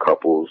in a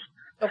couple's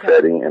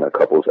setting, in a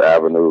couple's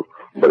avenue,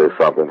 but it's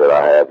something that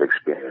I have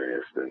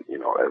experienced, you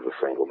know, as a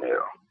single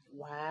male.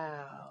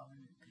 Wow,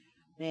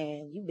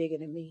 man, you bigger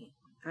than me.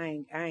 I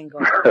ain't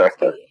going. I'm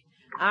scared.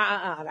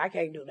 I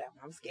can't do that.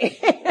 I'm scared.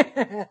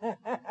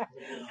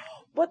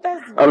 But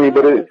that's good. I mean,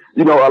 but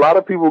you know, a lot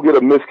of people get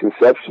a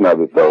misconception of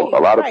it, though.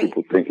 A lot of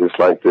people think it's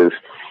like this.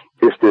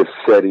 It's this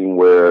setting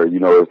where, you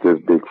know, it's this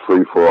big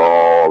free for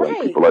all, and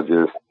people are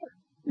just,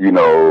 you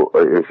know,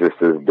 it's just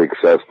this big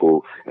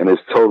cesspool, and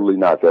it's totally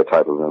not that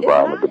type of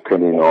environment.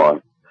 Depending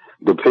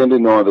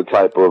on the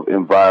type of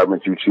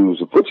environment you choose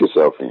to put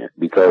yourself in,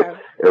 because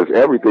there's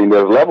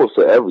levels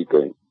to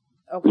everything.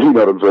 Okay. You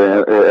know what I'm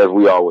saying? As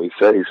we always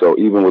say. So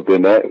even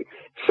within that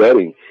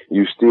setting,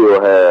 you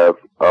still have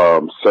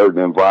certain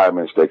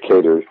environments that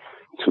cater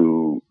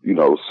to, you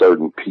know,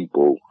 certain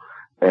people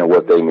and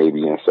what they may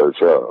be in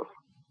search of.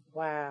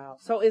 Wow.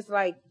 So it's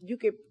like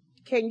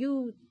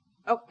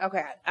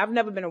okay, I've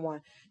never been to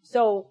one.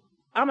 So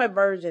I'm a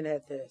virgin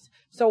at this.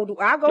 So do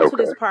I go to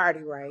this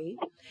party, right?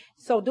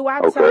 So do I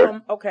tell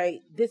them,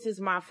 okay, this is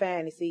my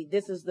fantasy.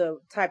 This is the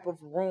type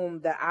of room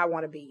that I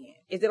want to be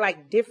in. Is it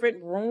like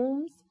different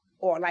rooms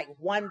or like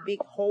one big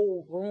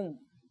whole room?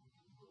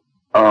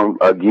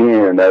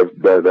 Again,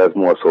 that's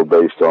more so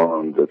based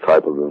on the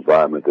type of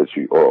environment that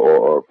you,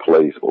 or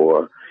place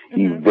or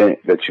event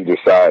that you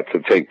decide to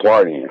take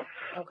part in.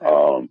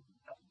 Okay.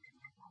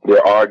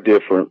 There are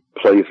different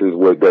places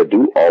that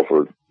do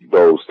offer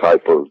those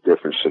type of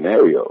different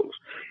scenarios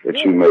that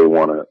you may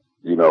want to,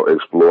 you know,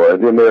 explore.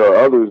 And then there are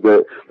others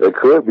that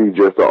could be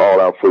just an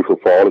all-out free for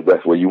fall if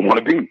that's where you want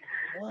to be.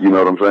 Wow. You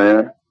know what I'm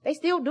saying? They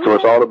still do. So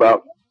it's all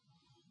about,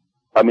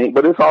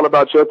 but it's all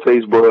about your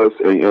taste buds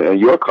and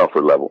your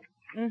comfort level.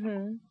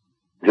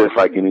 Just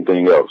like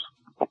anything else.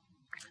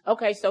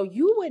 Okay, so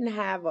you wouldn't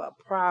have a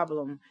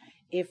problem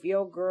if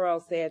your girl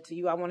said to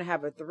you, I want to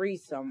have a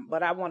threesome,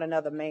 but I want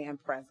another man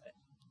present.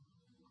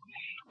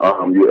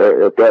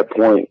 At that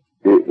point,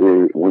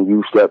 when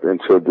you step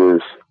into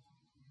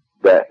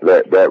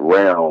that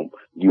realm,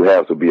 you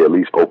have to be at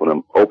least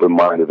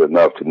open-minded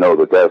enough to know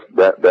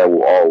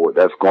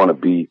that's going to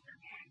be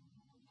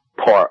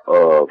part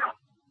of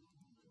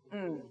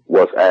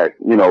what's I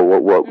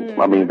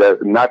mean, that,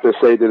 not to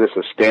say that it's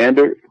a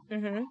standard,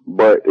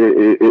 but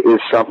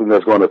it's something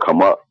that's going to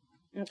come up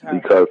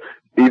because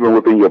even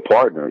within your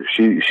partner,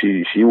 she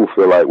will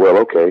feel like, well,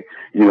 okay,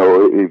 you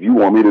know, if you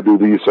want me to do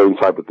these certain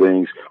type of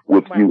things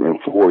with you and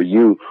for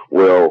you,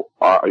 well,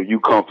 are you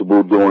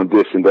comfortable doing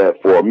this and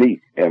that for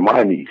me and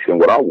my needs and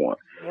what I want?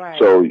 Right.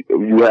 So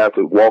you have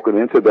to walk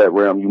into that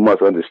realm. You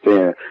must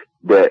understand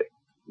that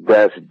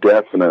that's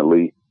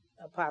definitely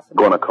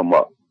going to come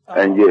up.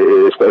 And yeah,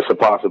 it's a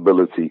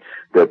possibility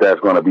that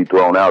that's going to be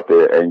thrown out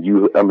there. And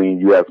you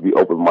have to be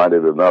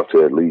open-minded enough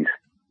to at least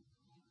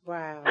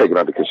take it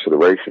under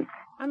consideration.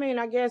 I mean,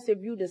 I guess if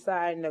you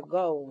decide to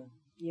go,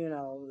 you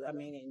know, I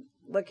mean,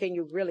 what can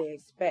you really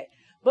expect?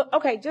 But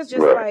okay, just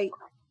like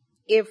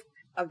if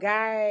a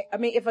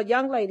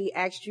young lady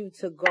asked you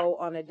to go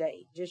on a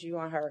date, just you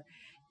and her,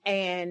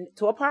 and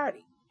to a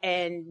party,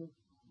 and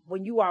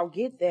when you all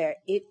get there,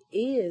 it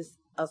is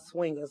a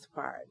swingers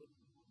party.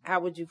 How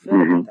would you feel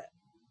about that?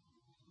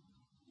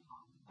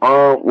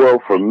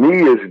 Well, for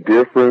me, it's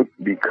different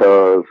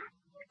because,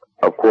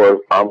 of course,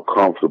 I'm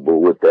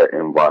comfortable with that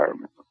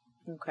environment.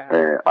 Okay.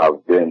 And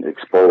I've been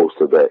exposed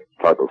to that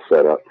type of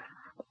setup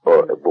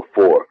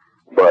before.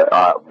 But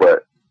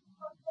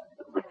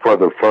for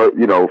the first,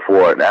 you know,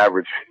 for an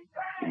average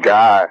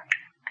guy,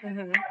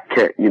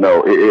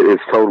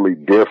 it's totally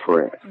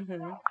different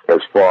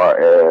as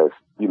far as,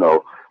 you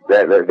know,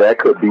 that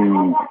could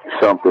be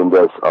something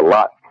that's a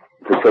lot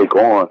to take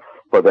on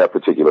for that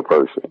particular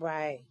person.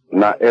 Right.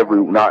 Not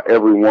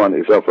everyone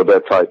is up for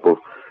that type of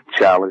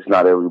challenge.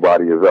 Not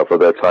everybody is up for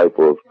that type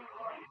of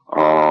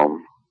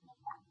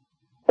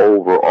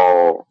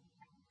overall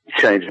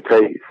change of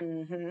pace.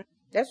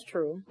 That's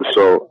true.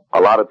 So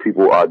a lot of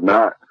people are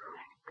not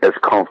as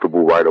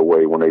comfortable right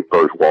away when they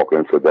first walk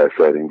into that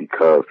setting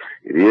because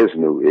it is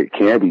new. It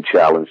can be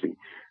challenging,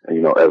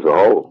 you know, as a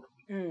whole.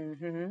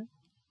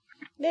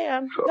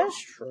 Yeah, so. That's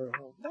true.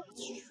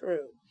 That's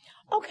true.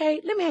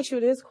 Okay, let me ask you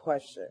this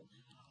question.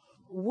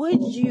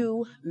 Would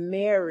you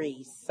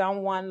marry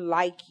someone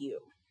like you?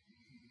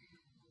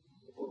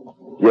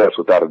 Yes,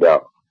 without a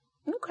doubt.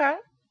 Okay.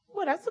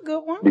 Well, that's a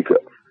good one. Because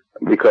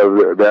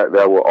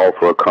that will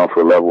offer a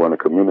comfort level and a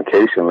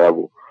communication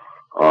level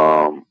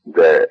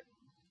that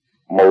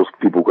most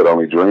people could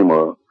only dream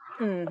of.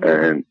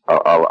 And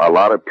a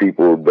lot of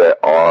people that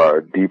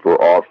are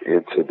deeper off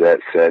into that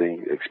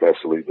setting,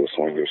 especially the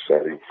swinger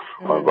setting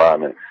or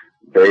environment,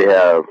 they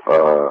have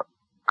a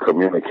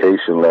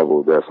communication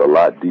level that's a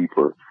lot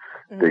deeper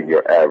than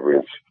your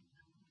average,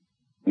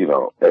 you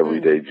know,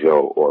 everyday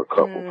Joe or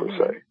couple per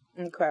se.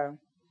 Okay.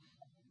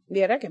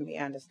 Yeah, that can be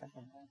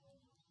understandable.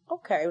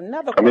 Okay,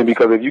 another question. I mean,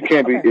 because if you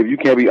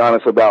can be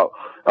honest about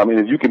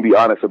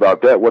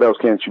that, what else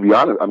can't you be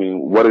honest? I mean,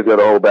 what is there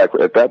to hold back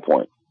at that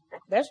point?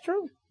 That's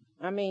true.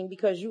 I mean,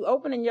 because you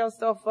opening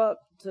yourself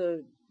up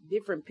to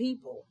different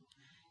people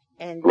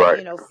and,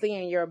 you know,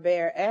 seeing your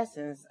bare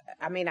essence.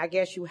 I mean, I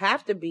guess you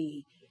have to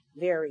be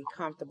very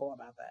comfortable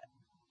about that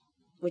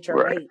with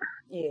your mate.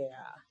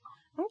 Yeah.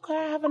 Okay,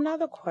 I have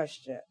another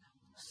question.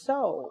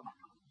 So,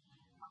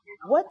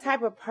 what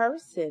type of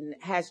person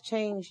has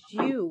changed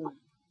you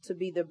to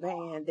be the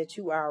man that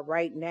you are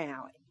right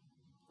now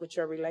with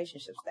your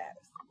relationship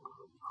status?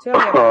 Tell me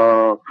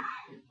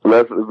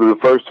about the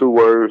first two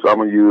words I'm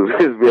going to use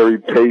is very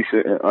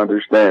patient and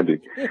understanding.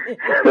 You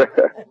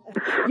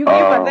give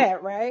her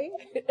that, right?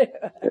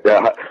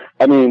 Yeah,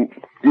 I mean,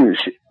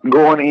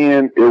 going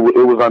in,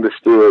 it was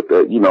understood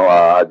that, you know,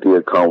 I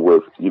did come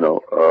with, you know,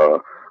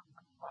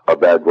 a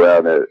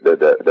background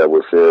that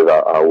would say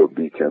I would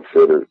be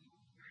considered,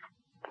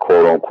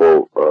 quote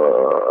unquote,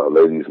 a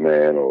ladies'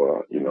 man,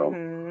 or, you know,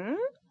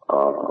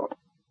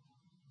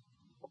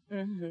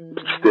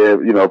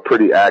 still, you know,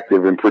 pretty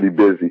active and pretty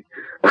busy.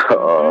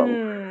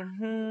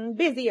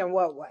 Busy in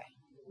what way?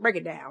 Break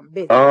it down.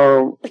 Busy.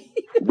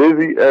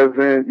 Busy as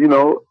in, you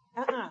know,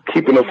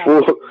 keeping a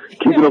full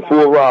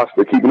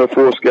roster, keeping a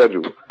full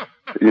schedule.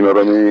 You know what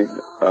I mean?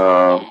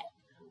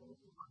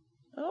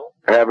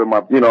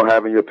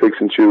 Having your picks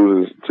and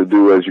chooses to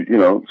do as you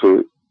know,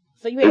 to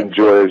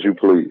enjoy as you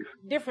please.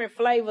 Different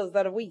flavors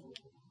of the week.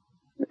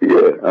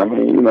 Yeah, I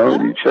mean, you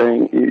know, you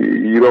change.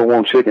 You don't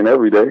want chicken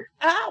every day.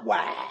 Ah,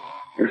 wow.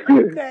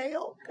 Okay.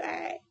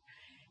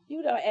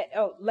 You know,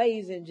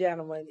 ladies and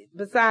gentlemen,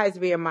 besides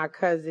being my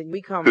cousin,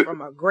 we come from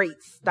a great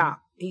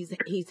stock. He's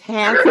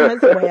handsome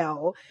as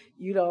well.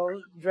 You know,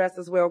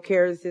 dresses well,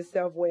 carries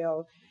himself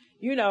well.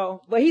 You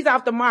know, but he's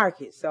off the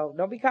market, so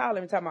don't be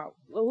calling him talking about,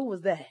 well, who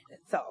was that?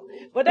 So,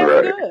 but that's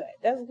good.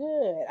 That's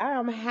good. I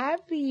am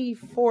happy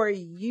for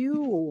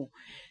you.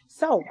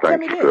 So, tell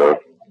me this.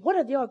 What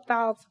are your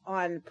thoughts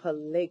on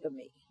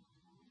polygamy?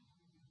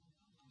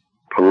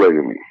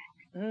 Polygamy.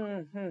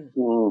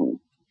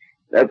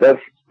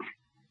 That's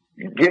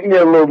give me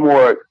a little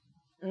more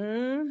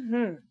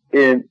in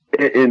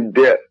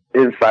depth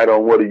insight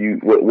on what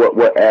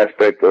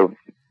aspect of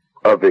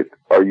it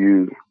are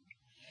you?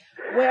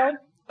 Well,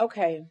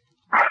 okay.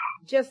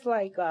 Just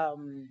like I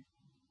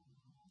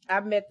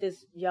met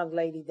this young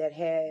lady that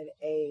had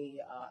a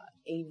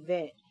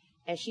event,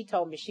 and she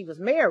told me she was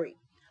married,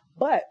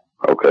 but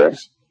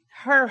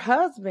her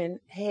husband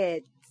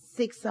had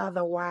 6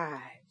 other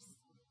wives.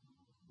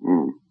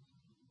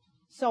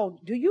 So,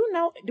 do you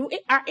know?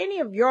 Are any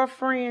of your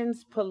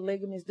friends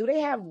polygamous? Do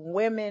they have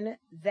women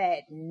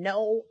that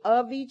know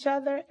of each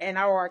other and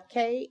are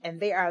okay,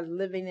 and they are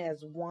living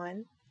as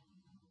one?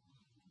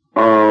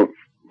 Well,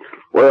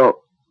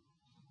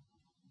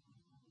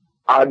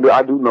 I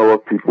do know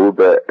of people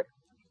that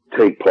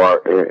take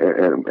part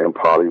in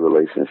poly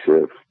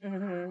relationships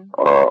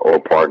or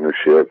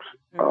partnerships.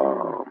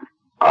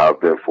 I've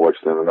been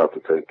fortunate enough to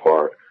take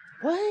part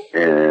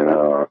in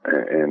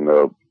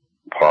the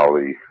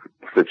poly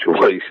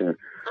situation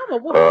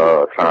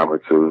time or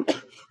two.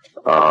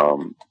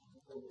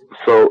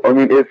 So I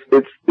mean,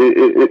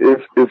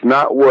 it's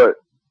not what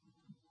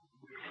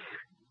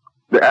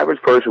the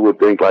average person would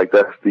think. Like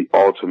that's the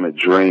ultimate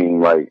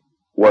dream. Like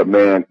what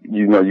man,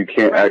 you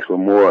can't ask for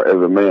more as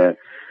a man.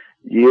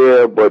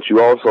 Yeah, but you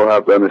also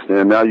have to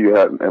understand now you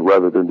have, and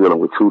rather than dealing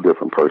with two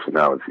different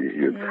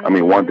personalities,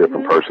 one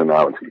different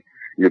personality,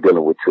 you're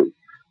dealing with two.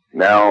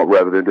 Now,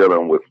 rather than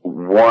dealing with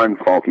one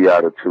funky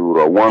attitude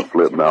or one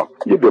flip mouth,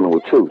 you're dealing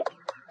with two.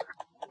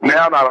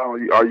 Now, not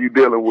only are you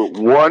dealing with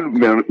one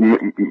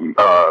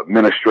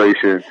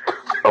ministration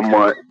a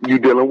month, you're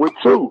dealing with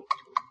two.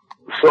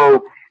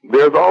 So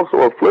there's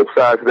also a flip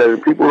side to that,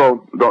 and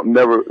people don't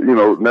never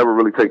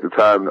really take the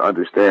time to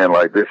understand.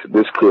 Like this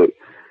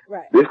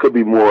could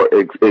be more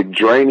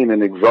draining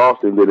and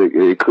exhausting than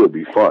it could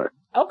be fun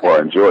or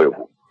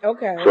enjoyable.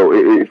 Okay. So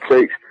it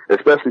takes,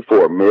 especially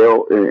for a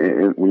male,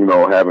 and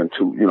having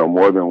two,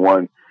 more than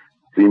one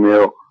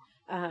female,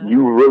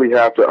 you really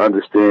have to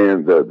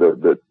understand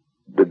the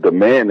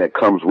demand that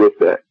comes with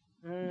that.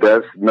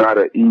 That's not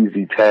an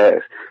easy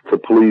task to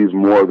please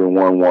more than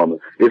one woman.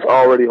 It's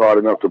already hard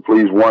enough to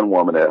please one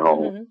woman at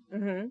home.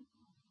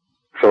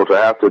 So to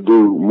have to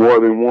do more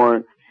than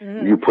one,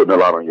 you're putting a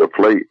lot on your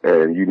plate,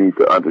 and you need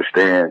to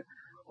understand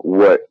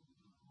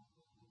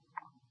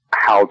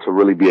how to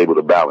really be able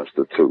to balance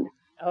the two.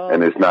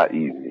 And it's not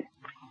easy.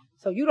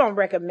 So you don't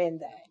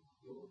recommend that?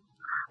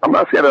 I'm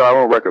not saying that I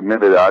don't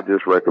recommend it. I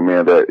just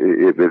recommend that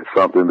if it's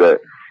something that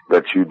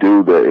you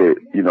do,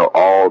 that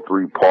all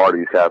three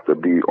parties have to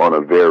be on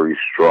a very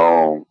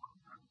strong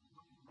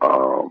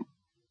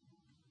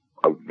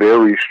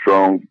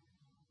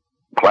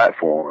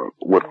platform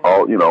with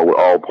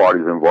all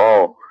parties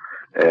involved,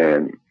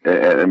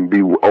 and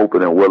be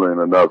open and willing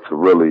enough to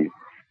really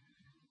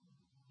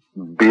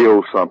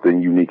build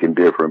something unique and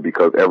different,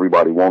 because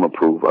everybody won't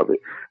approve of it.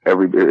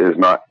 It is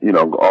not,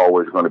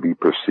 always going to be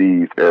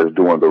perceived as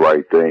doing the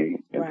right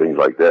thing and things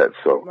like that.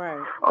 So,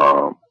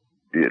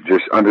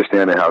 just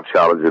understanding how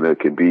challenging it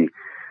can be.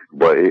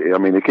 But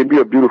it can be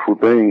a beautiful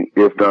thing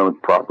if done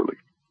properly.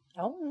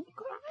 Oh,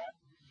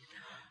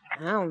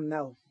 God. I don't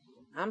know.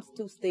 I'm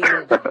too stingy.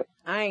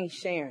 I ain't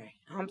sharing.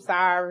 I'm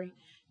sorry.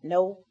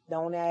 No,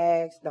 don't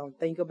ask. Don't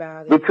think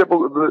about it. The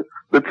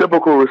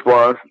typical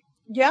response.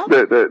 Yeah.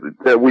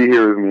 That we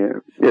hear is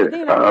men. Yeah.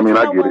 I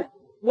get it.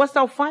 What's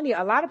so funny?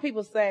 A lot of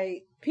people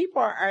say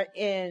people are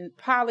in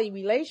poly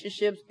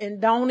relationships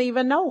and don't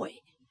even know it.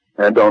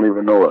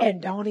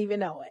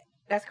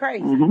 That's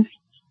crazy.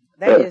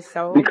 That is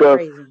so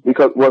crazy.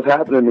 Because what's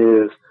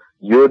happening is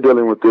you're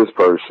dealing with this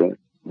person,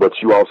 but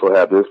you also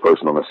have this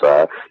person on the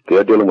side.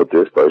 They're dealing with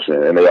this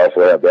person, and they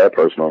also have that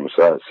person on the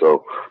side.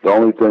 So the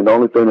only thing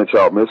that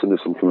y'all missing is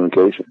some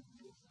communication.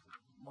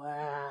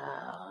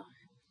 Wow.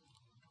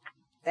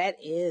 That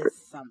is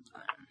something.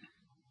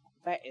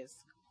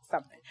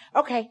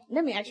 Okay,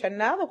 let me ask you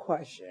another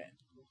question.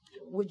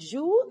 Would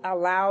you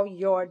allow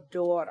your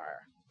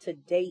daughter to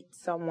date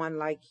someone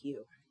like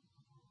you?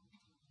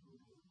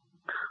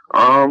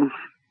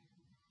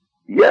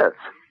 Yes.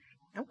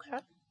 Okay.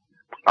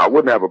 I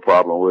wouldn't have a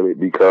problem with it,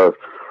 because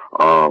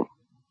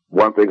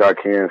one thing I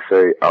can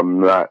say, I'm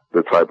not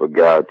the type of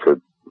guy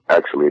to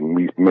actually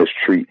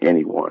mistreat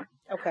anyone.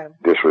 Okay.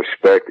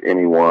 Disrespect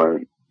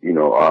anyone.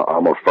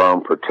 I'm a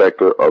firm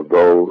protector of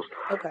those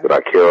that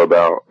I care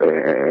about,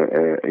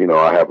 and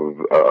I have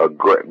a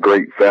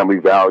great family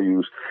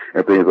values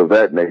and things of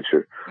that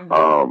nature.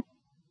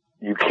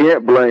 You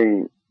can't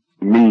blame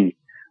me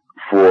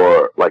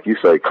for, like you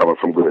say, coming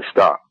from good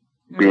stock,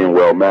 being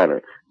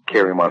well-mannered,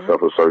 carrying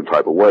myself a certain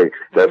type of way.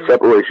 That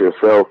separates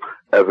yourself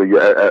as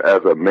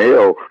a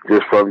male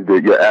just from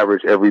your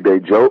average everyday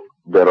joke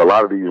that a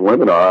lot of these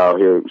women are out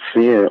here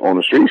seeing on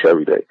the streets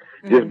every day.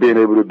 Just being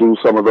able to do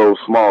some of those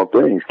small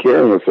things,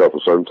 carrying yourself a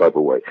certain type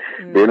of way,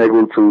 being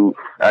able to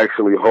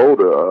actually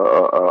hold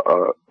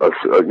a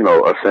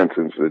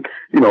sentence and,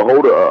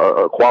 hold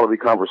a quality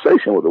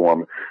conversation with a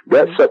woman.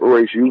 That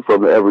separates you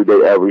from the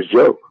everyday average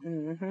Joe.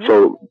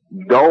 So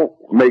don't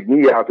make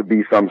me out to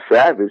be some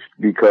savage,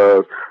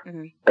 because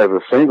as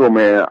a single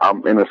man,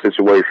 I'm in a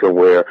situation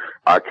where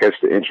I catch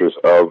the interest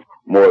of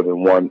more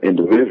than one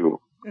individual.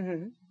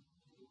 Okay.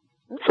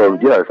 So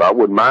yes, I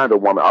wouldn't mind a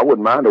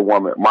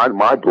woman.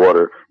 My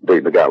daughter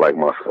dating a guy like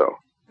myself.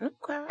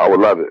 Okay. I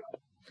would love it.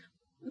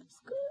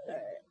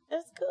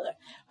 That's good.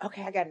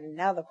 Okay, I got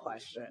another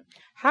question.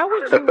 How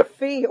would you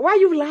feel? Why are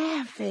you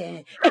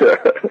laughing?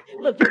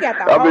 Look, you got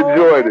the I've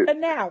enjoyed it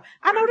now.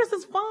 I know this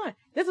is fun.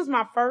 This is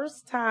my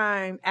first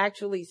time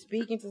actually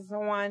speaking to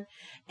someone,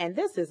 and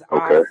this is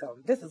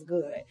awesome. This is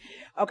good.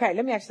 Okay,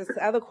 let me ask this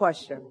other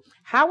question.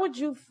 How would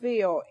you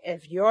feel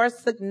if your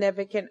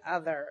significant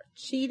other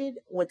cheated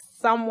with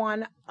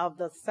someone of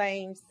the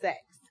same sex?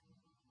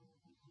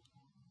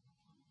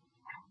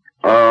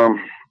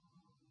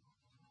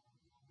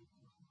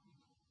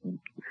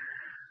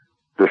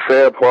 the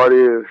sad part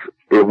is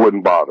it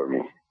wouldn't bother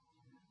me.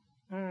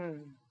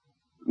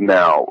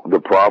 Now, the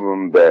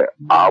problem that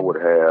I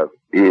would have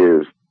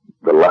is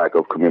the lack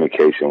of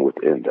communication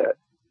within that.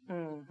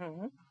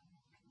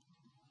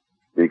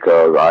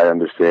 Because I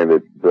understand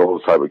that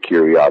those type of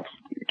curiosities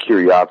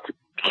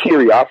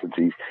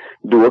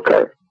do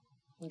occur.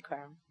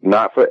 Okay.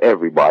 Not for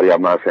everybody.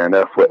 I'm not saying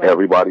that's what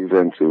everybody's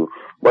into.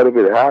 But if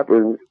it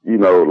happens, you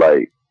know,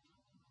 like,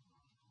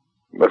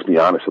 let's be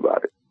honest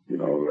about it. You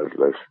know,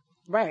 let's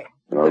right.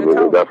 You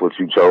know, that's what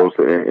you chose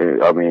to.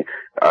 And I mean,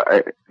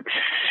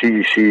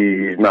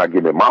 she's not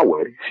getting in my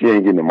way. She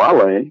ain't getting in my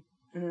lane.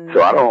 So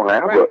I don't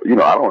have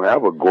I don't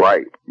have a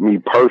gripe, me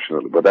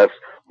personally. But that's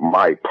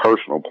my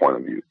personal point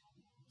of view.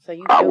 So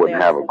you I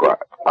wouldn't have a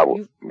gripe. I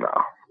would no.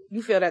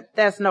 You feel that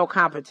there's no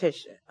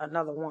competition.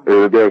 Another one.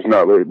 There's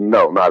no,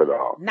 not at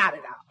all. Not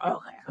at all.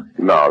 Okay.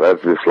 No,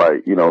 that's just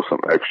like, you know,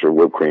 some extra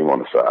whipped cream on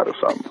the side or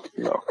something.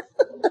 You know.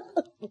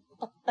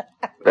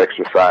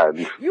 Extra side.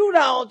 You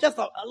know, just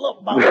a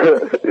little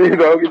bonus. You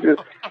know, get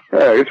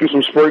you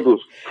some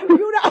sprinkles.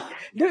 You know,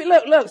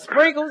 look,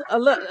 sprinkles, a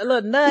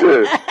little nut.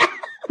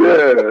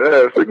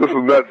 Yeah, sprinkle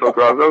some nuts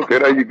across. Okay,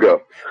 there you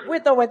go.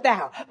 With or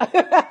without.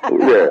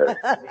 Yeah.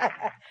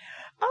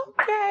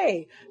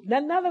 Okay.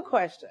 Another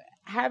question.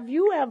 Have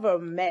you ever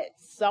met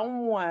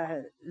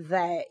someone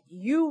that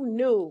you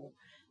knew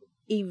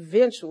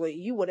eventually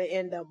you would have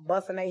ended up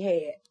busting their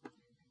head?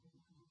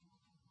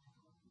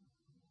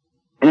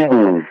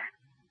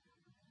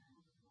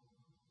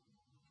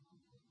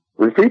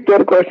 Repeat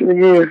that question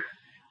again.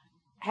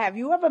 Have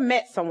you ever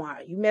met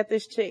someone? You met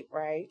this chick,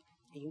 right?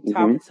 And you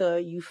talked to her,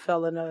 you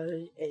fell in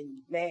her,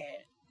 and man,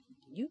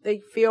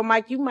 they feel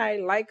like you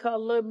might like her a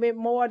little bit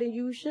more than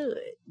you should.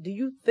 Do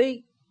you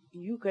think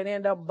you could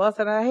end up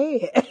busting her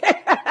head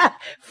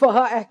for her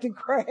acting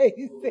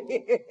crazy?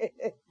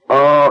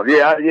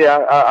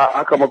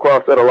 I come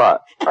across that a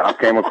lot. I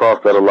came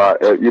across that a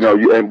lot. You know,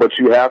 but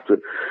you have to,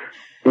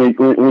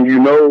 when you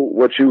know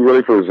what you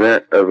really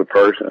present as a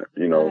person,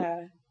 you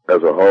know,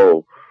 as a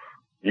whole,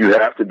 you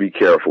have to be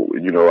careful.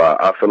 You know,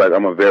 I feel like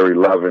I'm a very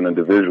loving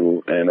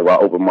individual, and if I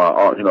open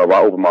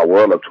my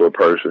world up to a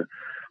person,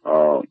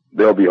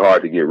 they'll be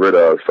hard to get rid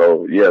of.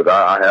 So yes,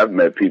 I have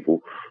met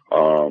people,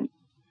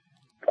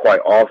 quite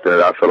often.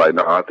 I feel like,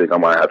 no, I think I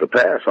might have to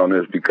pass on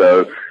this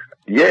because,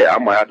 I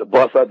might have to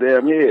bust her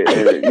damn head.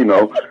 And, you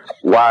know,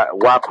 why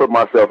put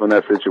myself in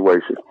that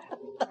situation?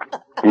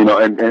 You know,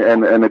 and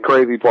the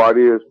crazy part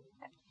is,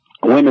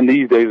 women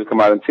these days will come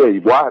out and tell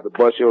you, "Well, I have to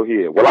bust your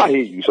head." Well, I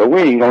hear you, so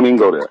we ain't gonna even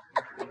go there.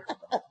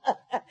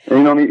 And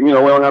we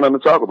don't have nothing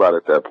to talk about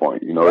at that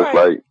point. You know, It's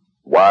like,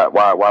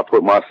 why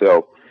put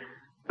myself?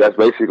 That's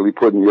basically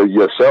putting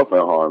yourself in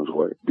harm's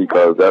way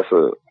because that's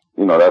a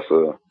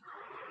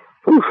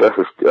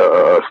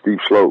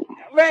steep slope.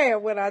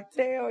 Man, when I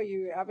tell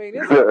you, I mean,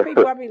 there's some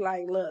people I be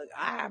like, look,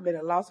 I've been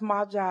lost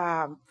my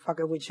job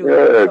fucking with you.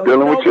 Yeah, so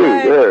dealing with you,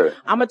 yeah.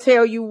 I'm going to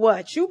tell you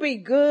what, you be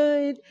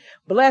good,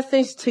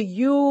 blessings to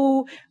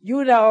you,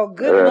 you know,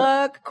 good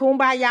luck,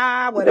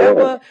 kumbaya,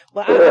 whatever.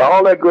 But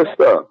all that good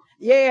stuff.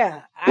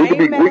 Yeah.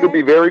 We could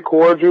be very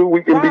cordial,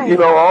 we can be, you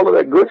know, all of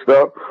that good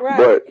stuff,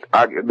 but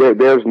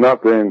there's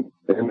nothing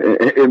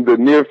in the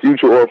near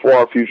future or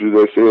far future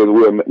that says,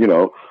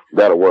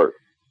 that'll work.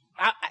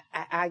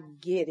 I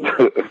get it.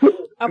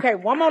 Okay,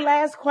 one more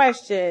last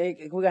question.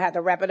 We're going to have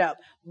to wrap it up.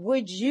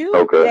 Would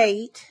you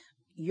date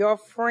your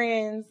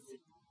friends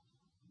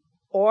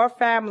or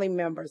family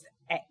members'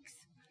 ex?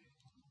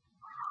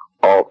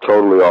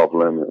 Totally off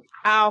limits.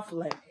 Off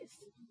limits.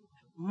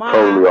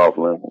 Totally off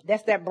limits.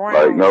 That's that brown.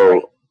 Like,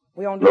 no,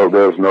 we don't do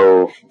there's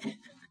no,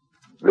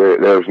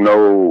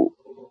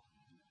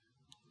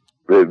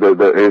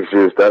 it's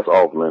just, that's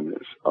off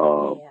limits.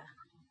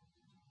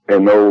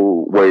 In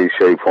no way,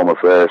 shape, form, or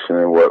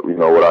fashion,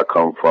 what I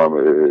come from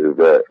is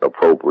that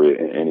appropriate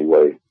in any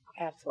way.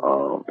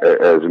 Absolutely.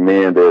 As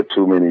men, there are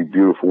too many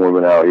beautiful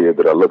women out here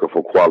that are looking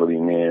for quality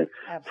men.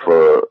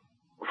 Absolutely.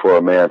 For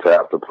a man to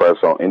have to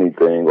press on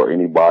anything or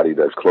anybody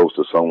that's close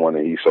to someone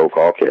that he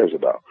so-called cares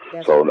about.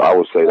 So I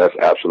would say that's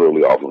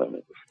absolutely off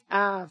limits.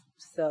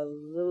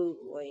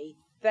 Absolutely.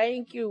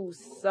 Thank you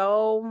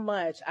so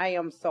much. I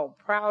am so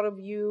proud of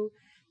you.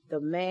 The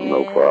man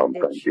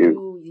that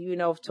you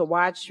know, to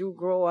watch you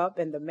grow up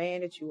and the man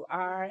that you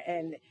are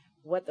and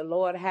what the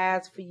Lord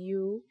has for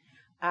you.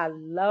 I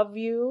love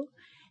you.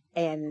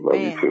 And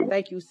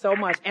thank you so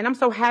much. And I'm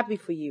so happy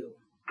for you.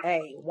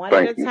 Hey, one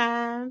at a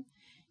time.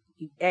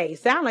 Hey, it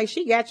sounds like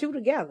she got you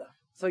together.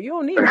 So you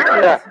don't need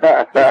my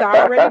It's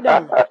already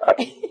done.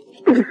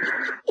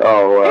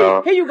 Oh,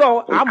 wow. Here you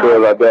go. I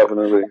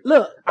definitely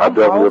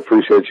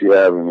appreciate you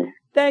having me.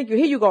 Thank you.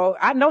 Here you go.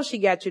 I know she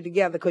got you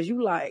together because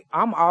you like,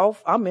 I'm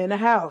off. I'm in the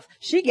house.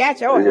 She got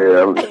your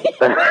Yeah.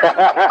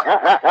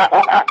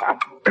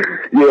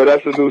 Yeah,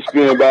 that's a new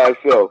spin by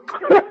itself.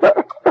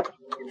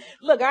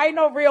 Look, I ain't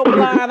no real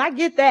blind. I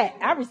get that.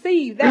 I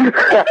received that.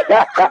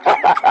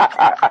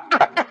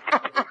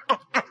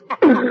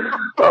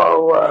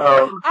 Oh, wow.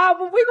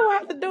 But we're going to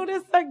have to do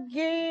this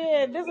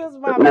again. This is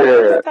my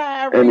first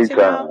time reaching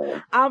out.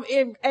 I'm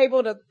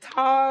able to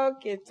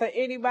talk to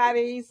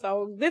anybody.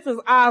 So this is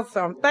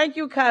awesome. Thank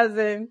you,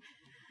 cousin.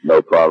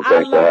 No problem.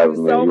 Thanks for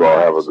having me. You all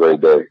have a great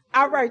day.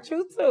 All right.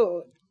 You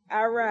too.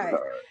 All right.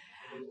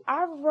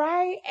 All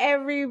right,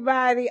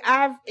 everybody.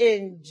 I've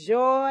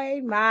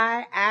enjoyed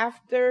my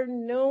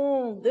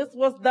afternoon. This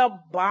was the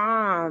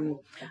bomb.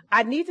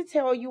 I need to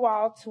tell you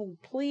all to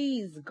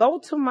please go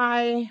to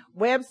my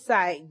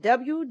website,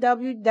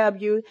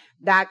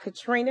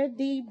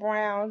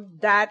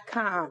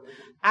 www.katrinadbrown.com.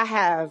 I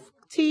have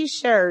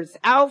t-shirts,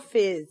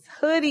 outfits,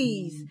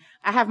 hoodies.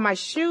 I have my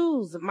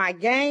shoes, my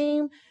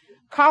game,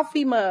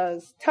 coffee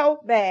mugs,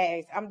 tote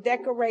bags. I'm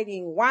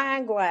decorating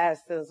wine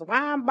glasses,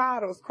 wine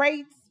bottles,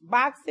 crates,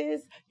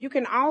 boxes. You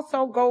can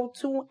also go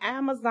to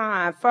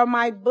Amazon for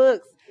my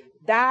books,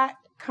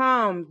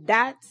 .com,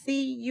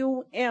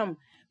 .cum.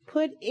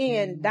 Put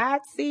in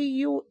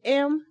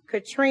 .cum,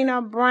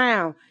 Katrina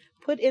Brown.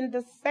 Put in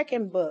the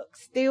second book,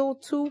 Still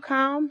to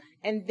Come,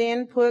 and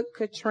then put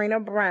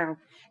Katrina Brown.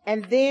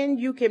 And then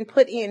you can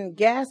put in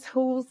Guess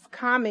Who's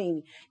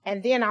Coming.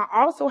 And then I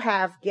also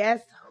have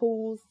Guess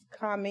Who's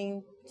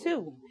Coming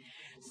too.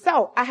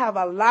 So I have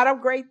a lot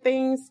of great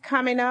things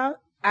coming up.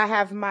 I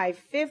have my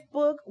 5th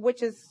book,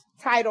 which is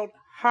titled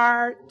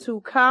Hard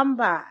to Come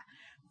By.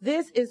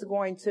 This is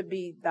going to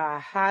be the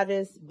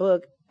hottest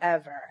book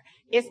ever.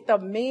 It's the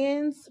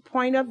men's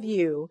point of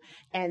view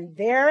and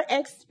their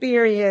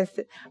experience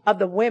of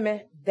the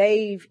women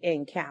they've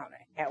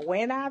encountered. And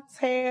when I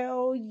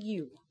tell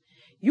you,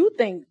 you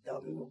think the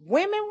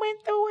women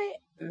went through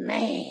it?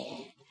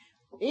 Man,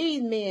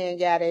 these men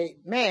got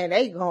it. Man,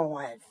 they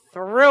going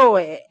through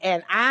it.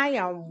 And I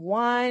am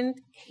one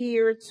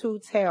here to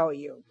tell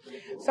you.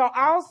 So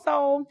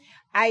also,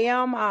 I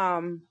am,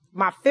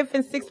 my 5th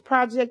and 6th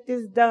project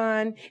is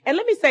done. And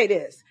let me say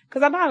this,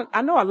 because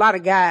I know a lot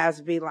of guys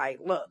be like,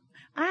 look,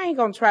 I ain't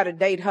going to try to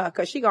date her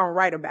because she going to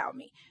write about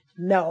me.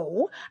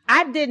 No,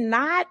 I did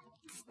not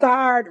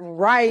start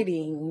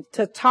writing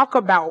to talk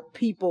about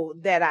people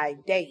that I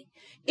date.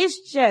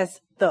 It's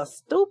just the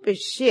stupid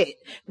shit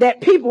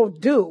that people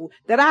do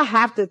that I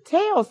have to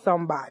tell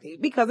somebody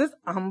because it's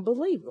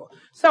unbelievable.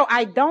 So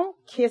I don't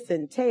kiss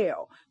and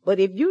tell. But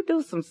if you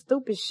do some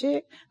stupid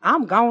shit,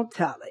 I'm going to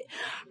tell it.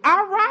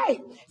 All right.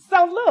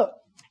 So look,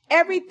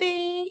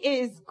 everything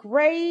is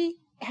great.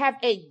 Have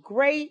a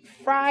great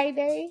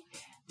Friday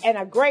and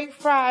a great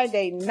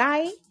Friday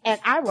night. And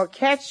I will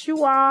catch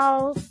you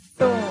all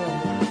soon.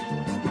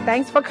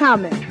 Thanks for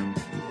coming.